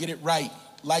gonna get it right.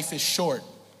 Life is short.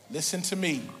 Listen to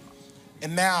me.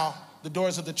 And now the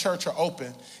doors of the church are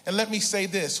open. And let me say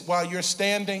this, while you're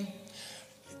standing,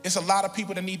 it's a lot of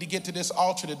people that need to get to this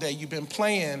altar today. You've been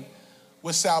playing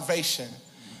with salvation.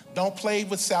 Don't play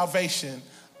with salvation.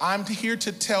 I'm here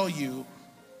to tell you,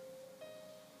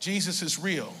 Jesus is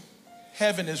real.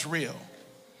 Heaven is real.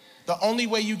 The only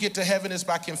way you get to heaven is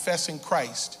by confessing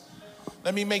Christ.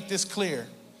 Let me make this clear.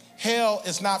 Hell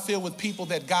is not filled with people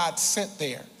that God sent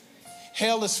there.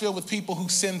 Hell is filled with people who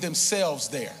send themselves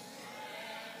there.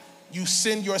 You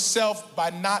send yourself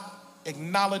by not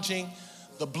acknowledging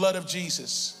the blood of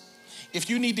Jesus. If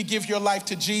you need to give your life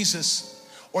to Jesus,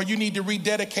 or you need to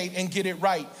rededicate and get it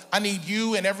right, I need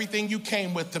you and everything you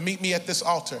came with to meet me at this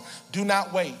altar. Do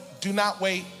not wait. Do not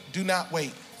wait. Do not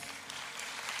wait.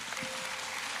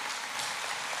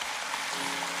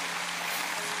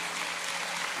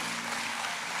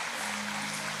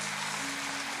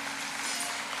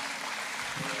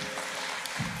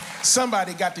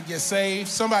 Somebody got to get saved.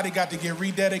 Somebody got to get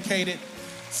rededicated.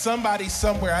 Somebody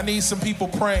somewhere. I need some people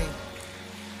praying.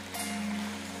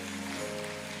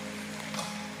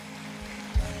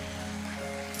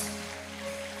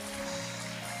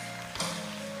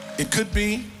 It could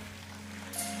be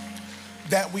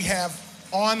that we have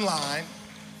online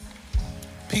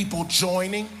people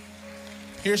joining.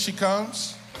 Here she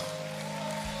comes.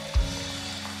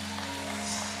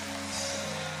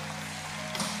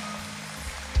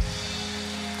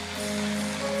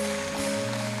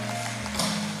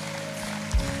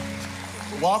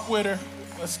 Walk with her.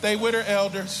 Let's stay with her,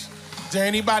 elders. Is there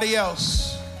anybody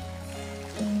else?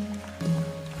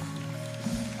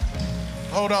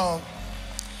 Hold on.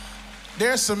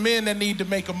 There's some men that need to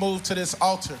make a move to this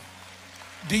altar.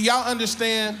 Do y'all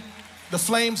understand the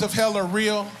flames of hell are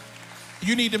real?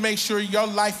 You need to make sure your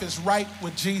life is right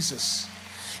with Jesus.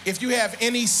 If you have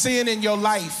any sin in your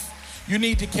life, you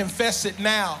need to confess it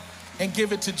now and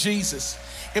give it to Jesus.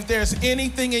 If there's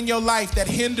anything in your life that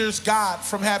hinders God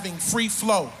from having free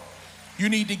flow, you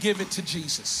need to give it to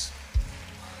Jesus.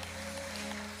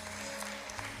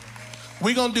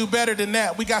 We're gonna do better than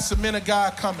that. We got some men of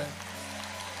God coming.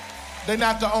 They're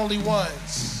not the only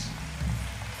ones.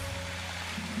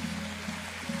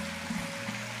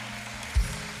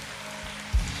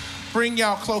 Bring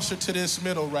y'all closer to this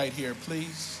middle right here,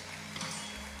 please.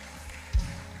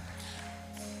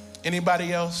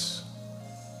 Anybody else?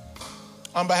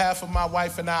 On behalf of my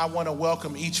wife and I want to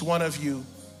welcome each one of you.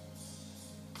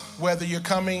 Whether you're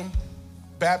coming,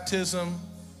 baptism,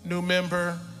 new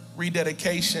member,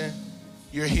 rededication,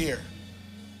 you're here.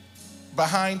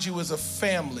 Behind you is a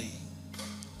family,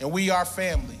 and we are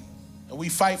family, and we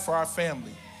fight for our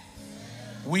family.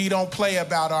 We don't play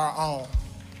about our own.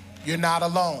 You're not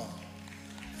alone.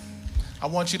 I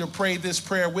want you to pray this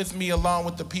prayer with me along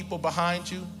with the people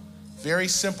behind you. Very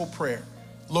simple prayer.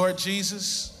 Lord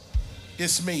Jesus,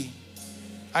 it's me.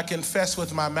 I confess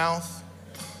with my mouth,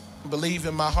 believe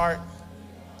in my heart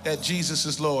that Jesus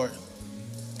is Lord.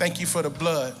 Thank you for the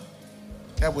blood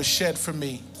that was shed for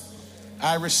me.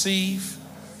 I receive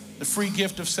the free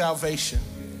gift of salvation,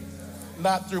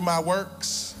 not through my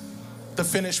works, the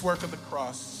finished work of the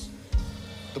cross.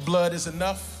 The blood is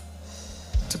enough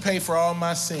to pay for all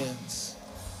my sins.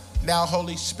 Now,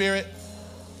 Holy Spirit,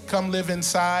 come live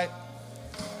inside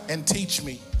and teach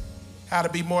me how to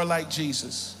be more like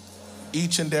Jesus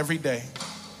each and every day.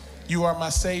 You are my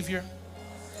Savior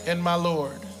and my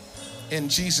Lord. In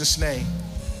Jesus' name,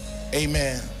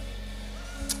 amen.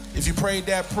 If you prayed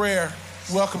that prayer,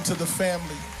 welcome to the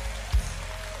family.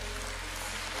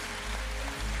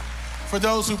 For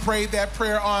those who prayed that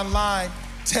prayer online,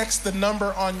 text the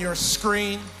number on your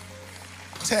screen.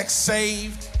 Text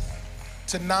SAVED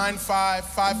to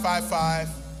 95555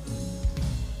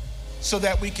 so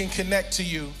that we can connect to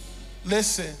you.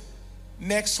 Listen,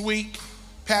 next week,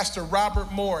 Pastor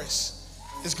Robert Morris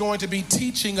is going to be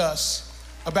teaching us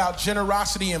about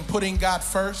generosity and putting God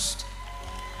first.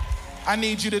 I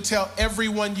need you to tell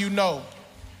everyone you know,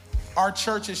 our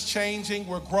church is changing,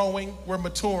 we're growing, we're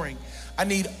maturing. I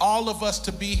need all of us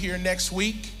to be here next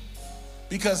week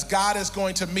because God is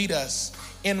going to meet us.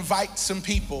 Invite some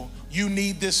people. You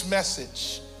need this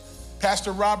message.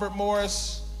 Pastor Robert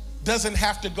Morris doesn't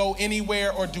have to go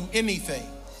anywhere or do anything.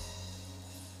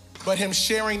 But him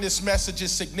sharing this message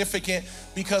is significant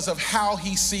because of how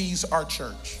he sees our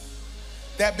church.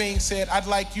 That being said, I'd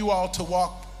like you all to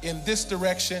walk in this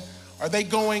direction. Are they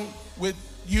going with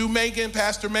you, Megan,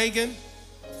 Pastor Megan?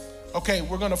 Okay,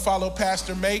 we're gonna follow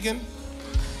Pastor Megan,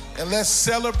 and let's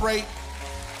celebrate.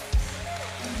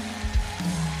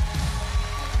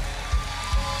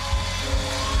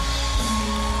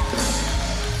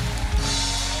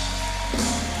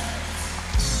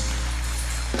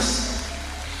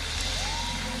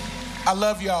 I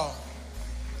love y'all.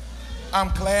 I'm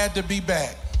glad to be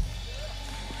back.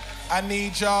 I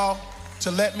need y'all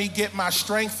to let me get my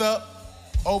strength up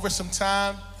over some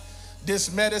time.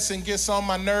 This medicine gets on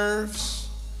my nerves.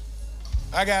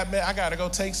 I gotta go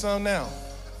take some now.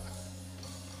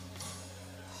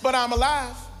 But I'm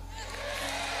alive.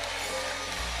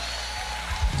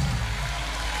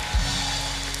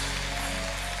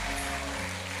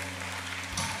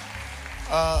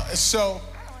 So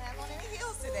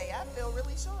Today. I feel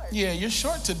really short. Yeah, you're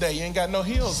short today. You ain't got no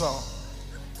heels on.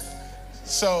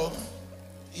 So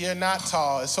you're not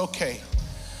tall. It's okay.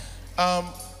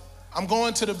 I'm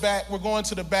going to the back. We're going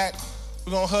to the back.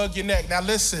 We're going to hug your neck. Now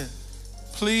listen,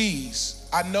 please.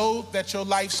 I know that your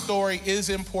life story is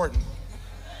important.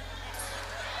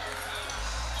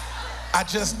 I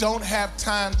just don't have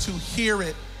time to hear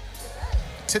it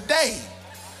today.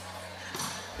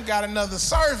 We got another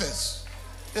service.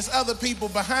 There's other people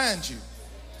behind you.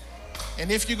 And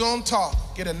if you're gonna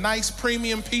talk, get a nice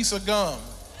premium piece of gum.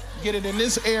 Get it in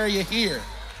this area here.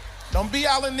 Don't be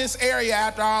all in this area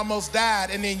after I almost died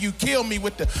and then you kill me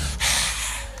with the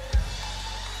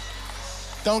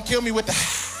Don't kill me with the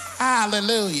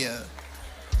hallelujah.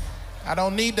 I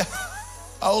don't need the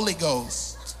Holy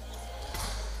Ghost.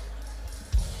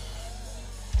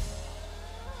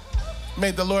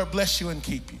 May the Lord bless you and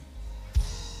keep you.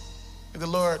 May the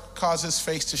Lord cause his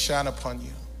face to shine upon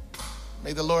you.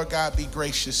 May the Lord God be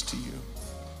gracious to you,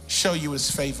 show you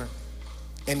his favor,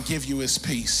 and give you his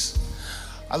peace.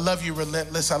 I love you,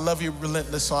 Relentless. I love you,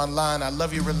 Relentless Online. I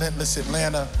love you, Relentless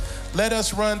Atlanta. Let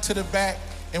us run to the back,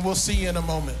 and we'll see you in a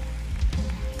moment.